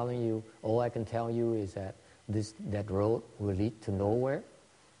 I'm telling you, all I can tell you is that that road will lead to nowhere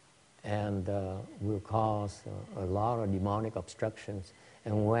and will cause a lot of demonic obstructions.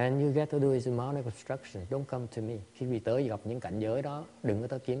 And when you get to do these demonic obstructions, don't come to me. Khi quý vị tới gặp những cảnh giới đó, đừng có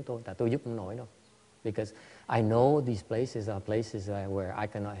tới kiếm tôi, tại tôi giúp không nổi đâu. Because I know these places are places where I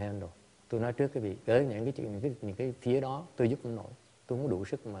cannot handle. Tôi nói trước quý vị, tới những cái phía đó tôi giúp không nổi. Tôi không đủ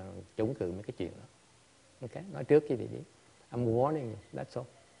sức mà chống cự mấy cái chuyện đó. Okay? Nói trước quý vị biết. I'm warning you, that's all.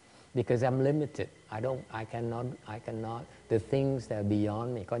 Because I'm limited. I cannot. The things that are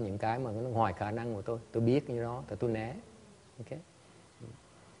beyond me. Có những cái mà nó ngoài khả năng của tôi biết như đó, thì tôi né. Okay?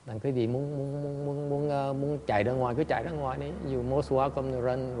 Rằng quý vị muốn chạy ra ngoài cứ chạy ra ngoài đi. You most welcome to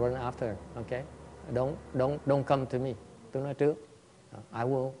run after. Okay? Don't come to me. Tôi nói trước.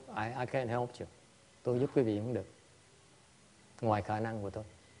 I can't help you. Tôi giúp quý vị không được. Ngoài khả năng của tôi.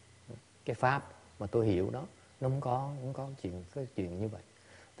 Cái pháp mà tôi hiểu đó, nó không có chuyện như vậy.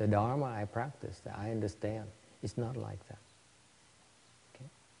 The Dharma I practice, I understand. It's not like that. Okay?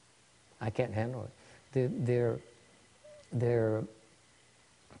 I can't handle it.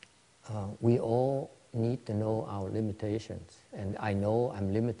 We all need to know our limitations. And I know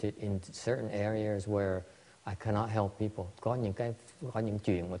I'm limited in certain areas where I cannot help people. Có những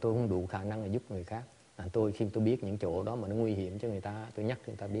chuyện mà tôi không đủ khả năng để giúp người khác. Khi tôi biết những chỗ đó mà nó nguy hiểm cho người ta, tôi nhắc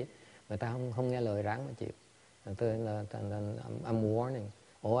người ta biết. Người ta không nghe lời ráng mà chịu. I'm warning.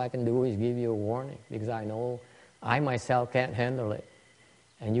 All I can do is give you a warning because I know I myself can't handle it.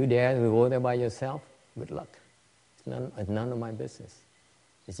 And you dare to go there by yourself, good luck. It's none of my business.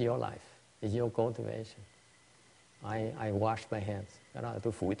 It's your life. It's your cultivation. I wash my hands. Đó là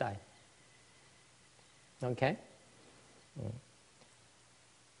tôi phủi tay. Okay?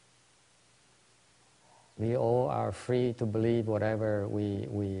 We all are free to believe whatever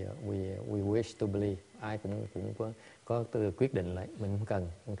we wish to believe. Ai cũng có tự quyết định lại. Mình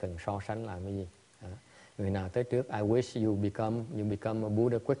không cần so sánh làm cái gì. Người nào tới trước, I wish you become a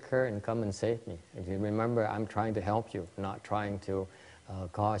Buddha quicker and come and save me. And you remember, I'm trying to help you, not trying to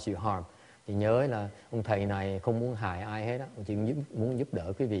cause you harm. Thì nhớ là ông thầy này không muốn hại ai hết á, chỉ muốn giúp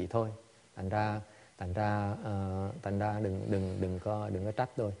đỡ quý vị thôi. Thành ra đừng có trách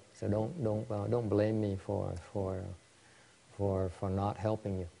tôi. So don't blame me for not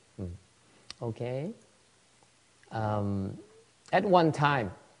helping you. Okay. At one time,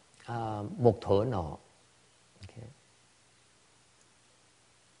 một thuở nọ. Okay.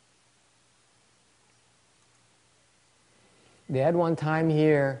 The at one time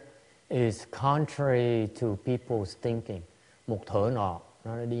here is contrary to people's thinking. Một thuở nọ,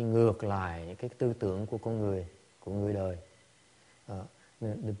 nó đi ngược lại cái tư tưởng của của người đời.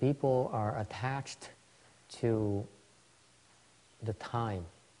 The people are attached to the time.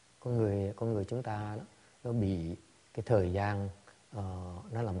 Con người chúng ta đó, nó bị cái thời gian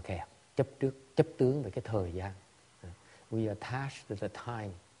nó làm kẹt, chấp tướng về cái thời gian. We attach to the time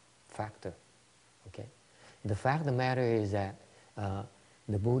factor. Okay. The fact of the matter is that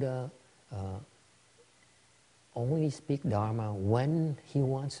the Buddha only speak Dharma when he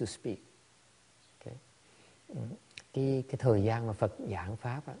wants to speak. Okay. Cái thời gian mà Phật giảng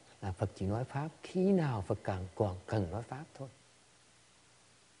pháp á, là Phật chỉ nói pháp khi nào Phật còn cần nói pháp thôi.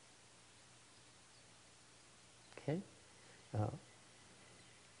 Okay.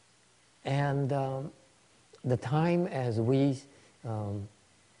 And the time as we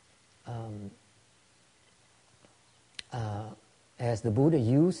as the Buddha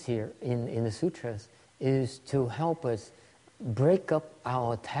used here in the sutras is to help us break up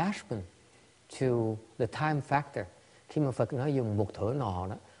our attachment to the time factor. Khi mà Phật nói dùng một thuở nọ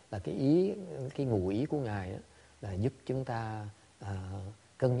đó, là cái ngụ ý của Ngài đó, là giúp chúng ta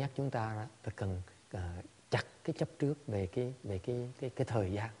cân nhắc chúng ta đó, cần chặt cái chấp trước về cái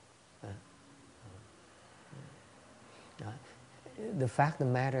thời gian. The fact of the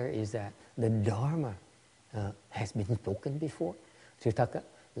matter is that the Dharma has been spoken before. Sự thật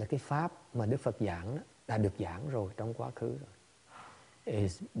là cái pháp mà Đức Phật giảng đó, đã được giảng rồi trong quá khứ rồi.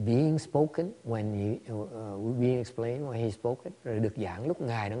 Is being spoken when being explained when he spoke it, rồi được giảng lúc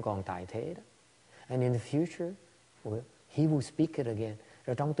Ngài đang còn tại thế đó. And in the future, he will speak it again.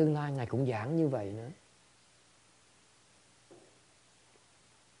 Rồi trong tương lai Ngài cũng giảng như vậy nữa.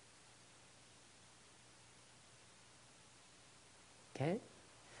 Okay,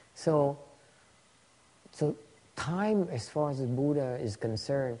 so time, as far as the Buddha is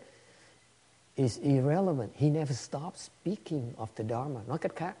concerned, is irrelevant. He never stopped speaking of the Dharma. Nói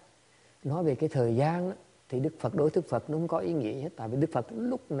cách khác, nói về cái thời gian đó, thì Đức Phật đối với Đức Phật nó không có ý nghĩa hết. Tại vì Đức Phật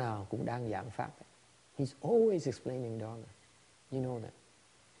lúc nào cũng đang giảng pháp. He's always explaining Dharma. You know that.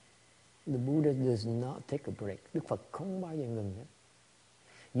 The Buddha does not take a break. Đức Phật không bao giờ ngừng hết.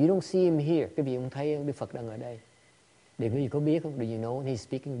 You don't see him here. Cái vị ông thấy Đức Phật đang ở đây. Để quý vị có biết không? Do you know he's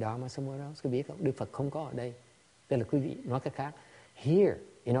speaking Dharma somewhere else? Có biết không? Đức Phật không có ở đây. Tức là quý vị nói cách khác. Here,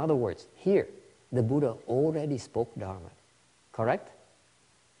 in other words, here, the Buddha already spoke Dharma. Correct?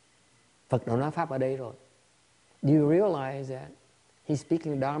 Phật đã nói pháp ở đây rồi. Do you realize that he's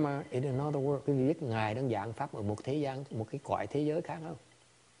speaking Dharma in another world? Quý vị biết Ngài đang giảng pháp ở một thế gian, một cái cõi thế giới khác không?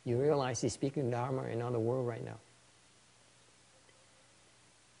 You realize he's speaking Dharma in another world right now.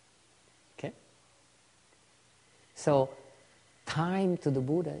 Okay? So, time to the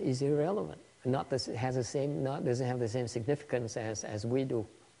Buddha is irrelevant. Doesn't have the same significance as we do,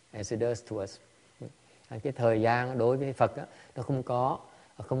 as it does to us. Cái thời gian đối với Phật đó, nó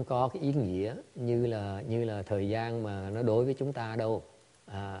không có cái ý nghĩa như là thời gian mà nó đối với chúng ta đâu.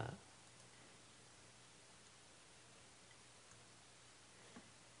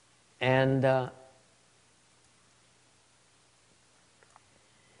 And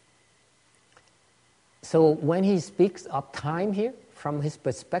so when he speaks of time here, from his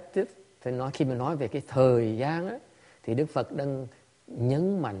perspective, thì khi mà nói về cái thời gian á, thì Đức Phật đang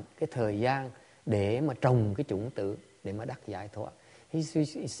nhấn mạnh cái thời gian để mà trồng cái chủng tử, để mà đắc giải thoát.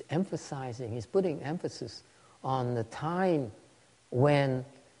 He's emphasizing, he's putting emphasis on the time when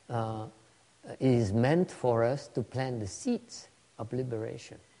it is meant for us to plant the seeds of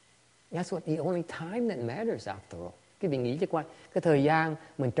liberation. That's what the only time that matters after all. Cái vị nghĩ cho qua, cái thời gian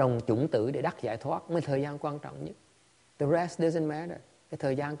mình trồng chủng tử để đắc giải thoát mới thời gian quan trọng nhất. The rest doesn't matter. Cái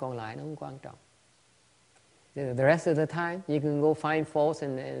thời gian còn lại nó không quan trọng. The rest of the time, you can go find faults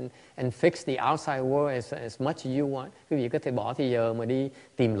and fix the outside world as much as you want. Quý vị có thể bỏ thời giờ mà đi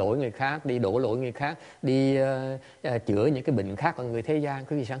tìm lỗi người khác, đi đổ lỗi người khác, đi chữa những cái bệnh khác ở người thế gian.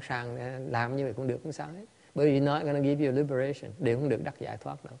 Quý vị sẵn sàng làm như vậy cũng được, không sao hết. Bởi vì nó gonna give you liberation, đều không được đắc giải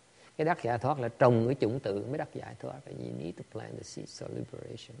thoát đâu. Cái đắc giải thoát là trồng cái chủng tử mới đắc giải thoát. You need to plant the seeds of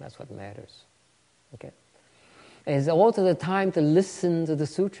liberation. That's what matters. Okay. It's also the time to listen to the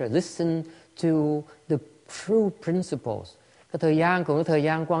sutra, listen to the true principles. Cái thời gian cũng là thời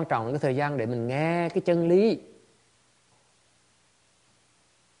gian quan trọng, cái thời gian để mình nghe cái chân lý.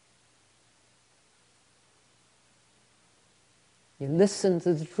 You listen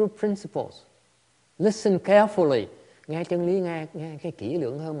to the true principles. Listen carefully. Nghe chân lý, nghe cái kỹ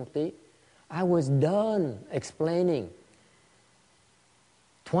lưỡng hơn một tí. I was done explaining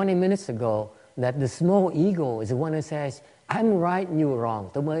 20 minutes ago that the small ego is the one who says, I'm right, you're wrong.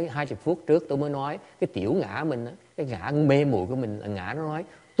 Tôi mới 20 phút trước tôi mới nói cái tiểu ngã mình, cái ngã mê muội của mình, ngã nó nói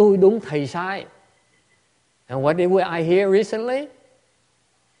tôi đúng thầy sai. And what did I hear recently?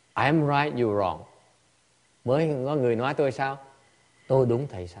 I'm right, you're wrong. Mới có người nói tôi sao? Tôi đúng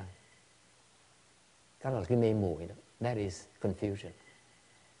thầy sai. Đó là cái mê muội đó. That is confusion.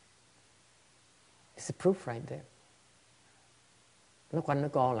 It's a proof right there. Nó quanh nó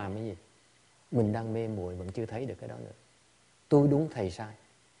co làm cái gì? Mình đang mê muội vẫn chưa thấy được cái đó nữa. Tôi đúng thầy sai.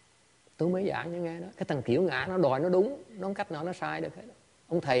 Tôi mới giảng cho nghe đó. Cái thằng tiểu ngã nó đòi nó đúng, nó không cách nào nó sai được hết.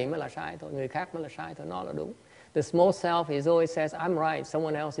 Ông thầy mới là sai thôi, người khác mới là sai thôi, nó là đúng. The small self is always says I'm right,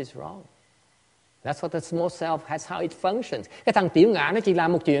 someone else is wrong. That's what the small self has, how it functions. Cái thằng tiểu ngã nó chỉ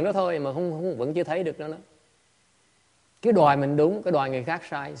làm một chuyện đó thôi mà vẫn chưa thấy được nó. Cái đòi mình đúng, cái đòi người khác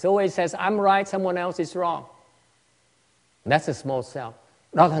sai. So it says I'm right, someone else is wrong. That's a small self.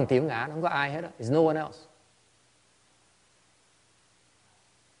 Đó là thằng tiểu ngã, nó không có ai hết đó. It's no one else.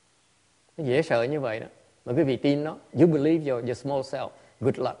 Nó dễ sợ như vậy đó. Mà quý vị tin nó, you believe your small self,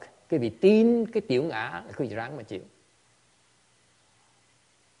 good luck. Quý vị tin cái tiểu ngã, quý vị ráng mà chịu.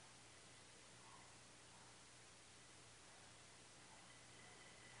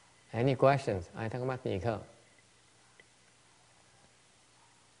 Any questions? Ai thắc mắc gì không?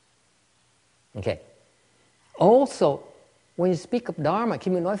 Okay. Also, when you speak of Dharma,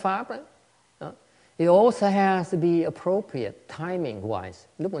 khi mình nói Pháp đó, it also has to be appropriate, timing-wise.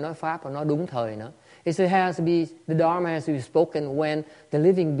 Lúc mình nói Pháp nó đúng thời nữa. It has to be, the Dharma has to be spoken when the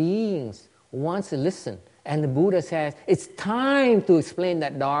living beings wants to listen. And the Buddha says, it's time to explain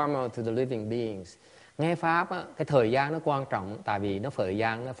that Dharma to the living beings. Nghe Pháp, á, cái thời gian nó quan trọng, tại vì thời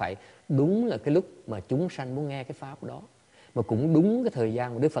gian nó phải đúng là cái lúc mà chúng sanh muốn nghe cái Pháp đó. Mà cũng đúng cái thời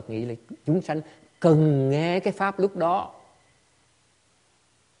gian mà Đức Phật nghĩ là chúng sanh cần nghe cái Pháp lúc đó.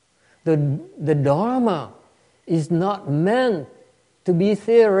 The Dharma is not meant to be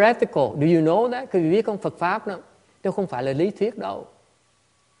theoretical. Do you know that? Quý vị biết không, Phật Pháp đó, nó không phải là lý thuyết đâu.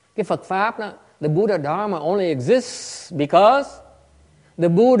 Cái Phật Pháp đó, the Buddha Dharma only exists because the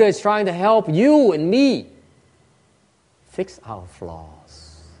Buddha is trying to help you and me fix our flaws.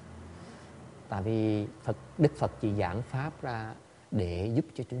 Tại vì Đức Phật chỉ giảng Pháp ra để giúp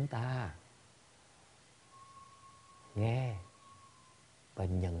cho chúng ta nghe và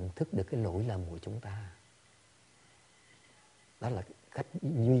nhận thức được cái lỗi lầm của chúng ta. Đó là cách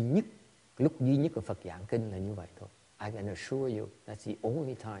duy nhất, lúc duy nhất của Phật giảng kinh là như vậy thôi. I can assure you that's the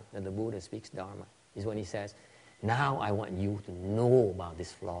only time that the Buddha speaks Dharma is when he says, now I want you to know about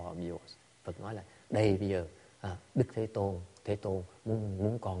this flaw of yours. Phật nói là đây bây giờ Đức Thế Tôn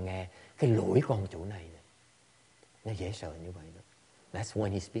muốn con nghe cái lỗi con chỗ này. Nó dễ sợ như vậy đó. That's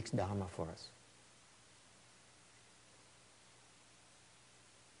when he speaks Dharma for us.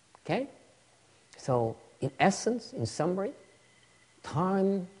 Okay? So, in essence, in summary,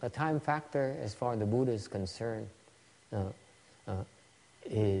 the time factor as far as the Buddha is concerned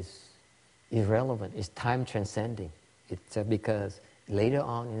is irrelevant. It's time transcending. It's because later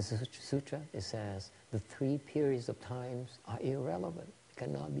on in the sutra it says the 3 periods of times are irrelevant,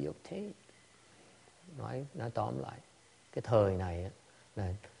 cannot be obtained. Nói tóm lại, cái thời này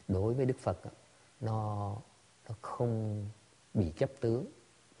là đối với Đức Phật nó không bị chấp tướng,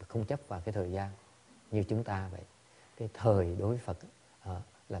 không chấp vào cái thời gian như chúng ta vậy. Cái thời đối với Phật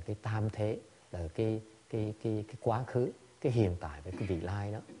là cái tam thế, là cái quá khứ, cái hiện tại và cái vị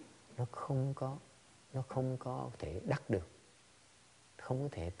lai đó, nó không có thể đắc được, không có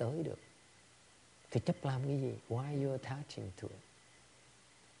thể tới được. Thì chấp làm cái gì? Why are you attaching to it?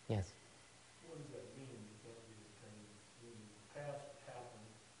 Yes. What does that mean? You can't be obtained. When the past happened,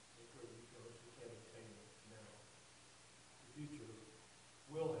 it's where you go, you can't obtain it now. The future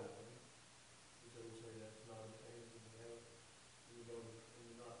will happen. So we say that's not obtained when you have, when you don't, when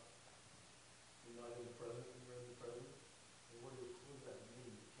you're not in the present, you're in the present. And what does that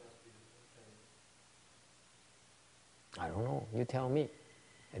mean? It can't be obtained. I don't know. You tell me.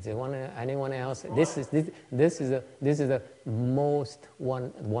 Is there anyone else? This is the most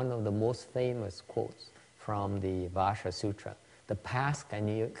one of the most famous quotes from the Vajra Sutra. The past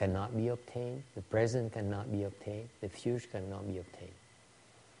cannot be obtained. The present cannot be obtained. The future cannot be obtained.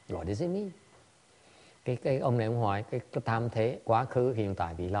 What does it mean? Cái ông này ông hỏi cái tam thế quá khứ, hiện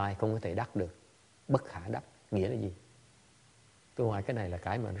tại, vị lai không có thể đắc được, bất khả đắc nghĩa là gì? Tôi hỏi cái này là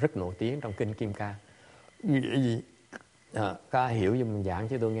cái mà rất nổi tiếng trong kinh Kim Cang. Nghĩa gì? Các ai hiểu giùm mình giảng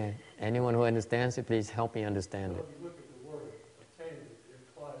chứ tôi nghe. Anyone who understands it, please help me understand it. Well, if you look at the word obtain, it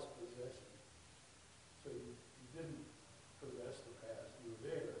implies possession. So you didn't possess the past. You were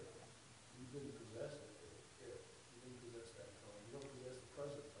there. You didn't possess it. You didn't possess that time. You don't possess the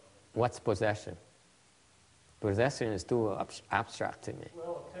present time. What's possession? Possession is too abstract to me.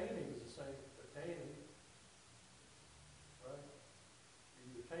 Well, obtaining is the same. Attaining, right?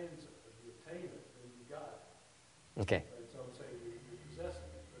 You obtain it, then you got it. Okay. Right? So I'm saying you're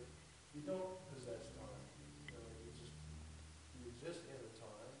possessing it, but you don't possess time. You know, you exist in a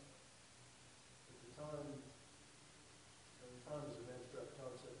time, but the time is an abstract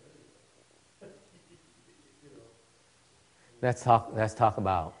concept anyway. You know.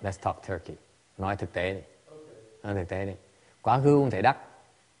 Let's talk Turkey. Nói thực tế đi. Okay. Nói thực tế đi. Quá khứ không thể đắc.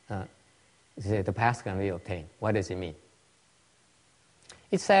 The past can be obtained. What does it mean?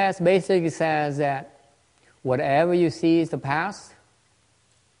 It basically says that whatever you see is the past.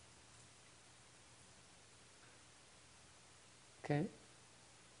 Okay?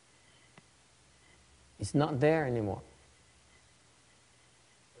 It's not there anymore.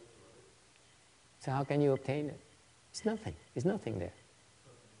 So how can you obtain it? It's nothing. It's nothing there.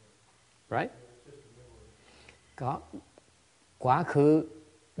 Right? Có quá khứ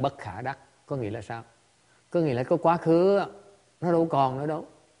bất khả đắc có nghĩa là sao? Có nghĩa là có quá khứ nó đâu còn nữa đâu.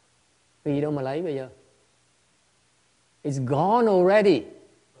 Vì đâu mà lấy bây giờ? It's gone already.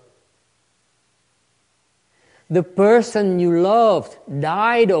 The person you loved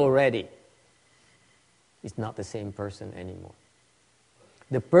died already. It's not the same person anymore.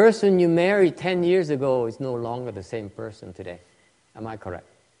 The person you married 10 years ago is no longer the same person today. Am I correct?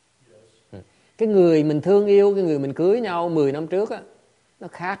 Yes. Cái người mình thương yêu, cái người mình cưới nhau 10 năm trước á, nó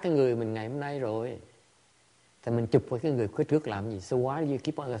khác cái người mình ngày hôm nay rồi. Thì mình chụp với cái người cưới trước làm gì? So why do you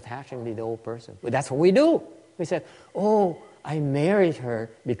keep on attaching to the old person? But that's what we do. We said, oh, I married her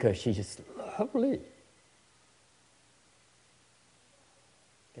because she's just lovely.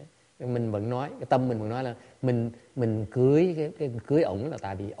 Mình vẫn nói, cái tâm mình vẫn nói là mình cưới cưới ổng là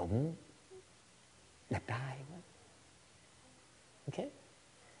tại vì ổng đẹp trai quá. Okay?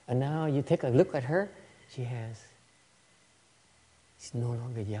 And now you take a look at her, she's no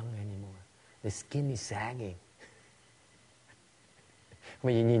longer young anymore. The skin is sagging.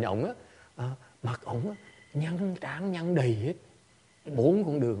 Bây giờ nhìn ổng á, mặt ổng á, nhăn trán nhăn đầy hết, 4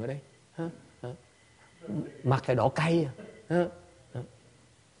 con đường ở đây. Mặt thì đỏ cay.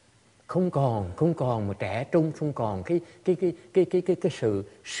 Không còn mà trẻ trung, không còn cái sự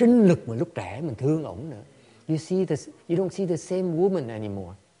sinh lực mà lúc trẻ mình thương ổng nữa. You don't see the same woman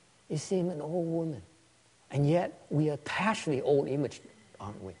anymore. You see an old woman. And yet we attach the old image,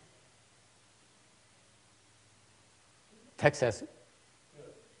 aren't we? Texas.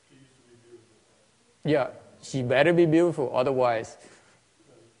 Yeah, she better be beautiful, otherwise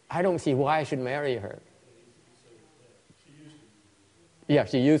I don't see why I should marry her. Yeah,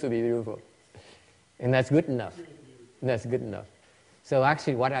 she used to be beautiful. And that's good enough. That's good enough. So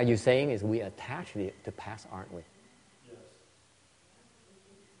actually, what are you saying is we attach to past, aren't we?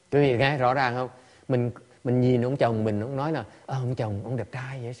 Quý vị nghe rõ ràng không? Mình nhìn ông chồng mình, ông nói là ông chồng, ông đẹp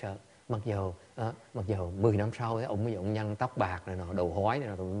trai dễ sợ. Mặc dù 10 năm sau ấy, ông bây giờ ông nhăn tóc bạc rồi, đầu hói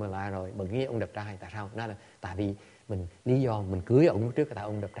rồi, rồi mình nghĩ ông đẹp trai. Tại sao? Nó là tại vì lý do mình cưới ông lúc trước là tại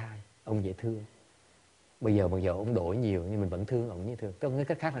ông đẹp trai, ông dễ thương. Bây giờ mặc dù ông đổi nhiều nhưng mình vẫn thương ông như thường. Tức là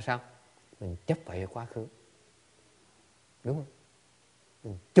cách khác là sao? Mình chấp vào cái quá khứ. Đúng không?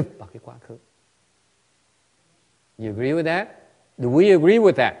 Mình chụp vào cái quá khứ. You agree with that? Do we agree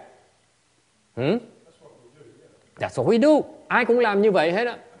with that? That's what we do. Ai cũng làm như vậy hết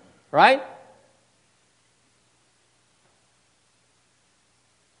á. Right?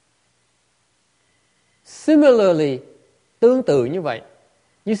 Similarly, tương tự như vậy.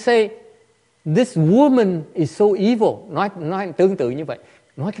 You say, this woman is so evil. Nói tương tự như vậy.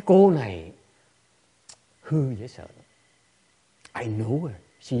 Nói cái cô này hư dễ sợ. I know her.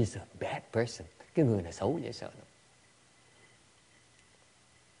 She is a bad person. Cái người này xấu dễ sợ.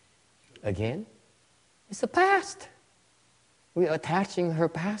 Again, it's the past. We are attaching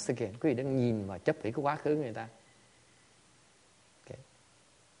her past again. Quý vị đang nhìn và chấp với cái quá khứ người ta. Okay.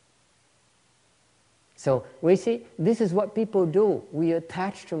 So, we see, this is what people do. We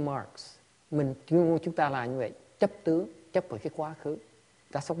attach to marks. Chúng ta làm như vậy, chấp tướng, chấp với cái quá khứ.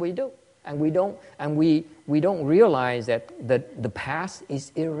 That's what we do. And we don't realize that the past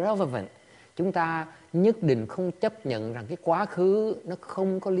is irrelevant. Chúng ta nhất định không chấp nhận rằng cái quá khứ nó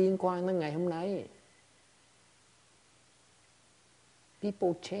không có liên quan đến ngày hôm nay.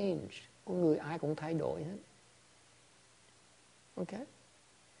 People change. Con người ai cũng thay đổi hết. Okay?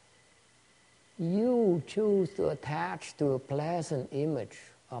 You choose to attach to a pleasant image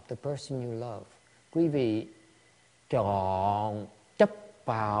of the person you love. Quý vị chọn chấp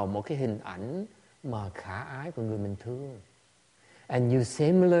vào một cái hình ảnh mà khả ái của người mình thương. And you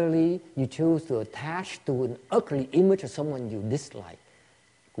similarly, you choose to attach to an ugly image of someone you dislike.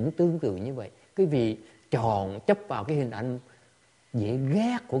 Cũng tương tự như vậy. Quý vị chọn chấp vào cái hình ảnh dễ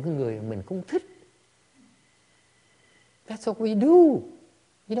ghét của cái người mình không thích. That's what we do.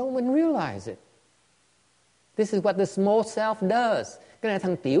 You don't even realize it. This is what the small self does. Cái này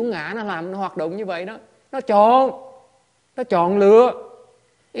thằng tiểu ngã nó làm, nó hoạt động như vậy đó. Nó chọn lựa.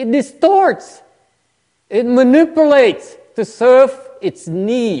 It distorts. It manipulates to serve its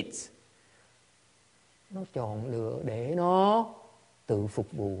needs. Nó chọn lựa để nó tự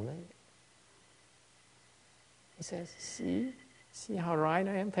phục vụ đấy. He says, see how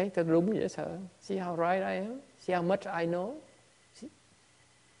right I am? Thấy thật đúng dễ sợ. See how right I am? See how much I know? See?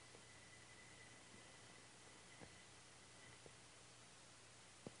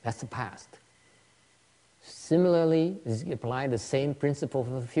 That's the past. Similarly, apply the same principle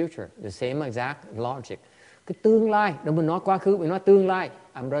for the future, the same exact logic. Cái tương lai, đừng mình nói quá khứ, mình nói tương lai.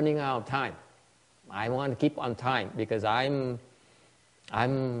 I'm running out of time. I want to keep on time because I'm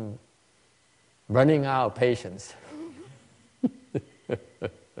running out of patience.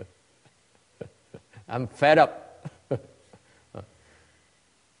 I'm fed up.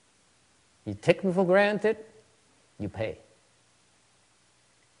 You take me for granted, you pay.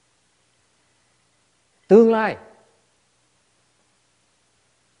 Tương lai.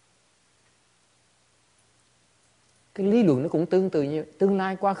 Cái lý luận nó cũng tương tự như tương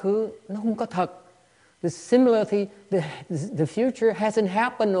lai quá khứ nó không có thật. The similarity, the future hasn't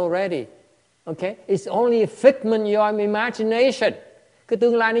happened already. Okay? It's only a figment of your imagination. Cái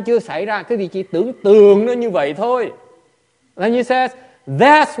tương lai nó chưa xảy ra, cái vị chỉ tưởng tượng nó như vậy thôi. And you says,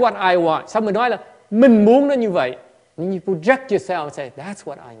 that's what I want. Xong mình nói là mình muốn nó như vậy. And you project yourself and say, that's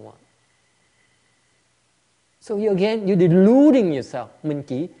what I want. So you're deluding yourself. Mình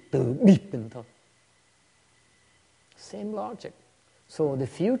chỉ tự bịp mình thôi. Same logic. So the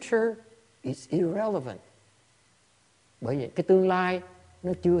future is irrelevant. Bởi vậy cái tương lai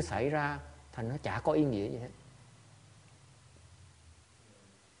nó chưa xảy ra, thành nó chả có ý nghĩa gì hết.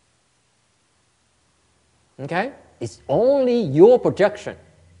 Okay? It's only your projection.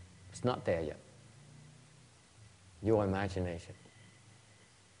 It's not there yet. Your imagination.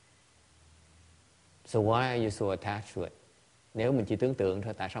 So why are you so attached to it? Nếu mình chỉ tưởng tượng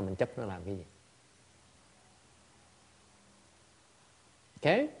thôi, tại sao mình chấp nó làm cái gì?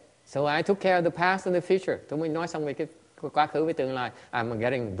 Okay? So I took care of the past and the future. Tôi mới nói xong về cái quá khứ với tương lai. I'm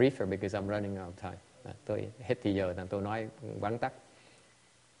getting briefer because I'm running out of time. Tôi hết thì giờ, nên tôi nói vắn tắt.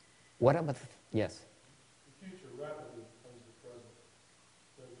 What about yes? The future rapidly becomes the present.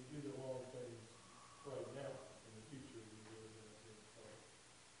 So if you do the wrong things right now, in the future you will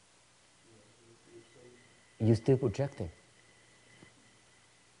You're still projecting.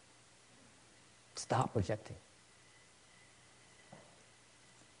 Stop projecting.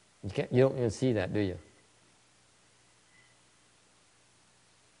 You don't even see that, do you?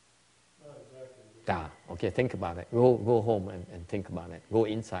 Not exactly. Okay, think about it. Go home and think about it. Go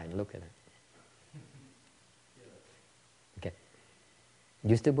inside and look at it. Okay.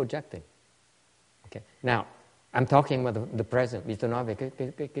 You're still projecting. Okay. Now, I'm talking about the present. Vì tôi nói về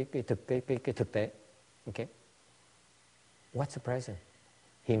cái thực tế. Okay. What's the present?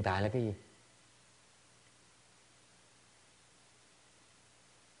 Hiện tại là cái gì?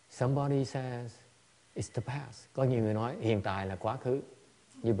 Somebody says it's the past. Có nhiều người nói hiện tại là quá khứ.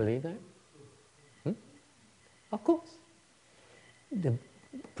 You believe that? Of course. The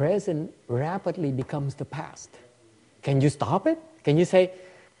present rapidly becomes the past. Can you stop it? Can you say,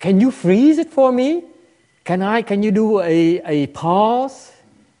 can you freeze it for me? Can you do a pause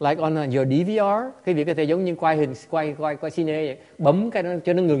like on your DVR? Cái việc có thể giống như quay cine vậy. Bấm cái nó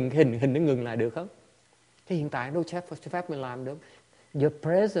cho nó ngừng, hình nó ngừng lại được không? Thế hiện tại đâu cho phép mình làm được. Your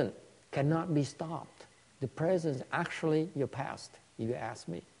present cannot be stopped. The present is actually your past, if you ask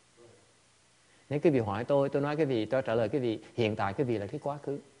me. Nếu quý vị hỏi tôi nói cái gì, tôi trả lời cái gì, hiện tại cái gì là cái quá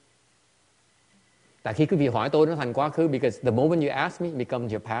khứ. Tại khi quý vị hỏi tôi nó thành quá khứ, because the moment you ask me it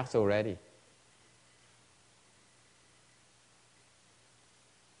becomes your past already.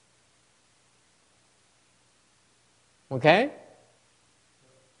 Okay?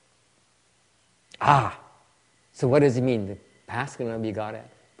 So what does it mean? The past cannot be got at,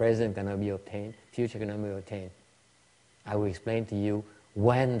 present cannot be obtained, future cannot be obtained. I will explain to you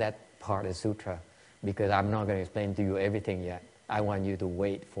when that part of sutra, because I'm not going to explain to you everything yet. I want you to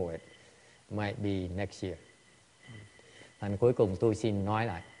wait for it. Might be next year. Thành cuối cùng tôi xin nói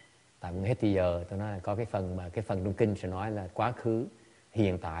lại. Tại hết thì giờ tôi nói là có cái phần trong kinh sẽ nói là quá khứ,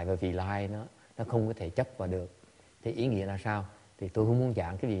 hiện tại và vị lai nó không có thể chấp vào được. Thế ý nghĩa là sao? Thì tôi không muốn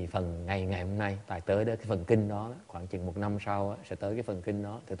giảng cái gì phần ngày hôm nay. Tại tới đó cái phần kinh đó khoảng chừng 1 năm sau sẽ tới cái phần kinh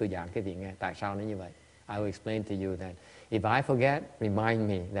đó thì tôi giảng cái vị nghe tại sao nó như vậy. I will explain to you that if I forget, remind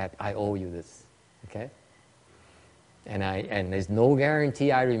me that I owe you this. Okay? And there's no guarantee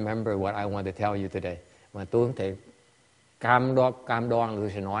I remember what I want to tell you today. Mà tôi không thể cam đoan là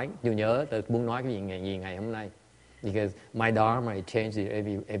tôi sẽ nói, tôi nhớ tôi muốn nói cái gì ngày hôm nay. Because my dharma it changes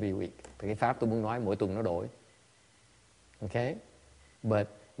every week. Thì cái pháp tôi muốn nói mỗi tuần nó đổi. Okay? But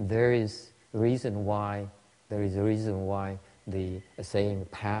there is a reason why the saying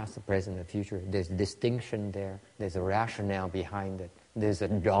past, the present, and future, there's distinction there. There's a rationale behind it. There's a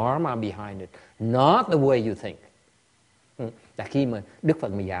dharma behind it. Not the way you think. Là khi mà Đức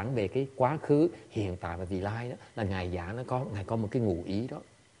Phật mà giảng về cái quá khứ, hiện tại và vị lai đó, là Ngài giảng Ngài có một cái ngụ ý đó.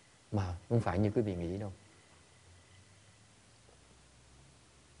 Mà không phải như quý vị nghĩ đâu.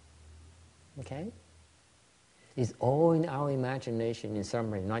 Okay? It's all in our imagination. In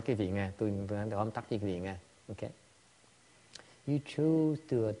summary, nói quý vị nghe, tôi tóm tắt cho quý vị nghe. Okay? You choose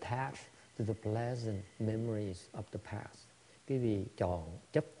to attach to the pleasant memories of the past. Quý vị chọn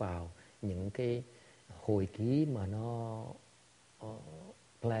chấp vào những cái hồi ký mà nó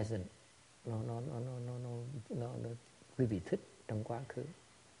pleasant, nó quý vị thích trong quá khứ.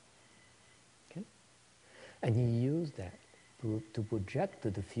 Okay? And you use that to project to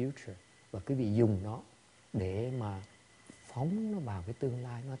the future. Và quý vị dùng nó để mà phóng nó vào cái tương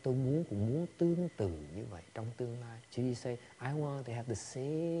lai. Tôi cũng muốn tương tự như vậy trong tương lai. So you say, I want to have the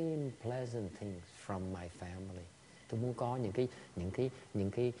same pleasant things from my family. Tôi muốn có những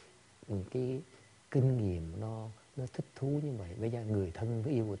cái kinh nghiệm nó thích thú như vậy với người thân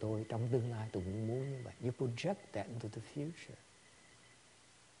với yêu của tôi trong tương lai. Tôi cũng muốn như vậy. You project that into the future.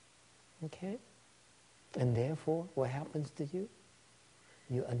 Okay? And therefore, what happens to you?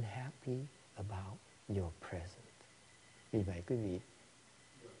 You're unhappy about your present. Vì vậy quý vị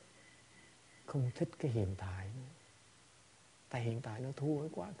không thích cái hiện tại nữa. Tại hiện tại nó thua với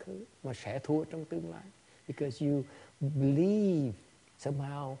quá khứ, mà sẽ thua trong tương lai. Because you believe,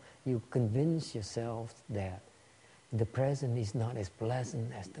 somehow you convince yourself that the present is not as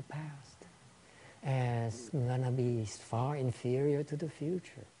pleasant as the past. And it's gonna be far inferior to the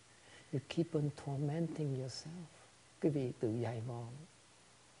future. You keep on tormenting yourself. Quý vị tự dày vò.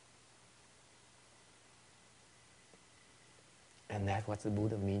 And that's what the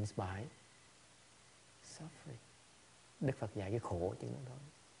Buddha means by suffering. Đức Phật dạy cái khổ chứ đó.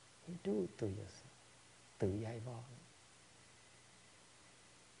 You do it to yourself. Tự dạy vò.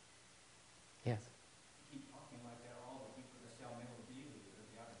 Yes. Keep talking like that, all the people that sell memorabilia will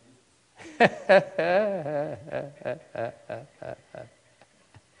be out of business.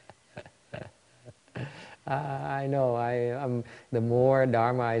 I know. The more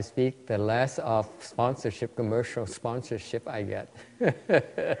Dharma I speak, the less of sponsorship, commercial sponsorship I get.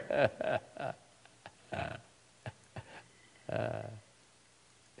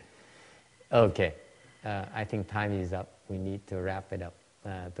 Okay. I think time is up. We need to wrap it up.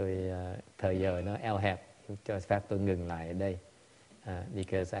 Thời giờ nó eo hẹp, cho phép tôi ngừng lại ở đây.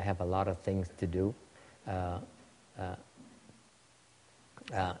 Because I have a lot of things to do.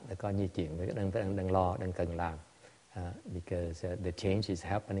 Có nhiều chuyện đang cần làm. Because the change is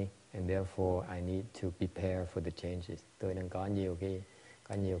happening and therefore I need to prepare for the changes. Tôi đang có nhiều cái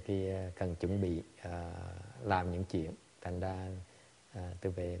cần chuẩn bị làm những chuyện. Thành ra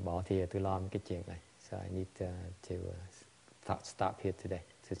tôi về bỏ thìa tôi lo cái chuyện này. So I need to stop here today.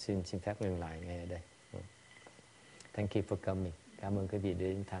 So xin phép ngừng lại ngay ở đây. Thank you for coming. Cảm ơn quý vị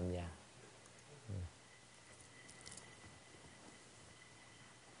đến tham gia.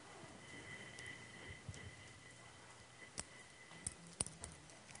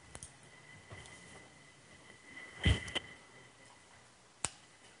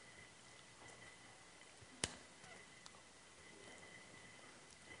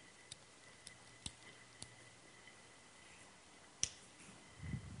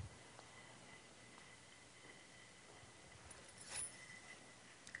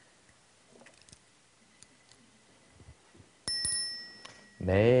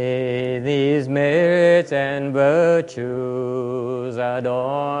 May these merits and virtues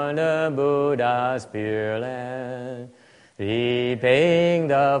adorn the Buddha's Pure Land, repaying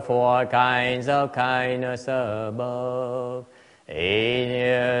the 4 kinds of kindness above, aid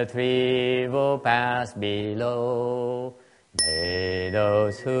near 3 will pass below. May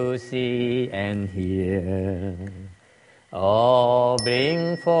those who see and hear Oh,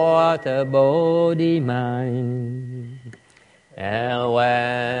 bring forth a body mind. And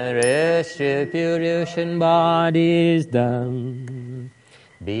when retribution body is done,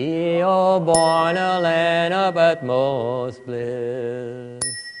 be, O born a land of utmost bliss.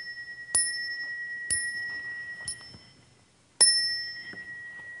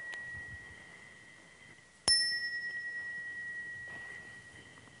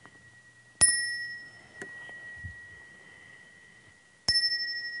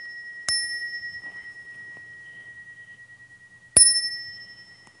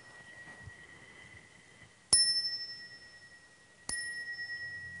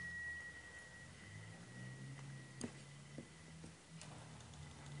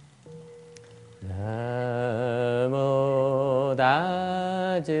 Nam mô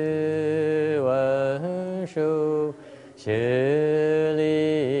Tát chư Văn殊Sư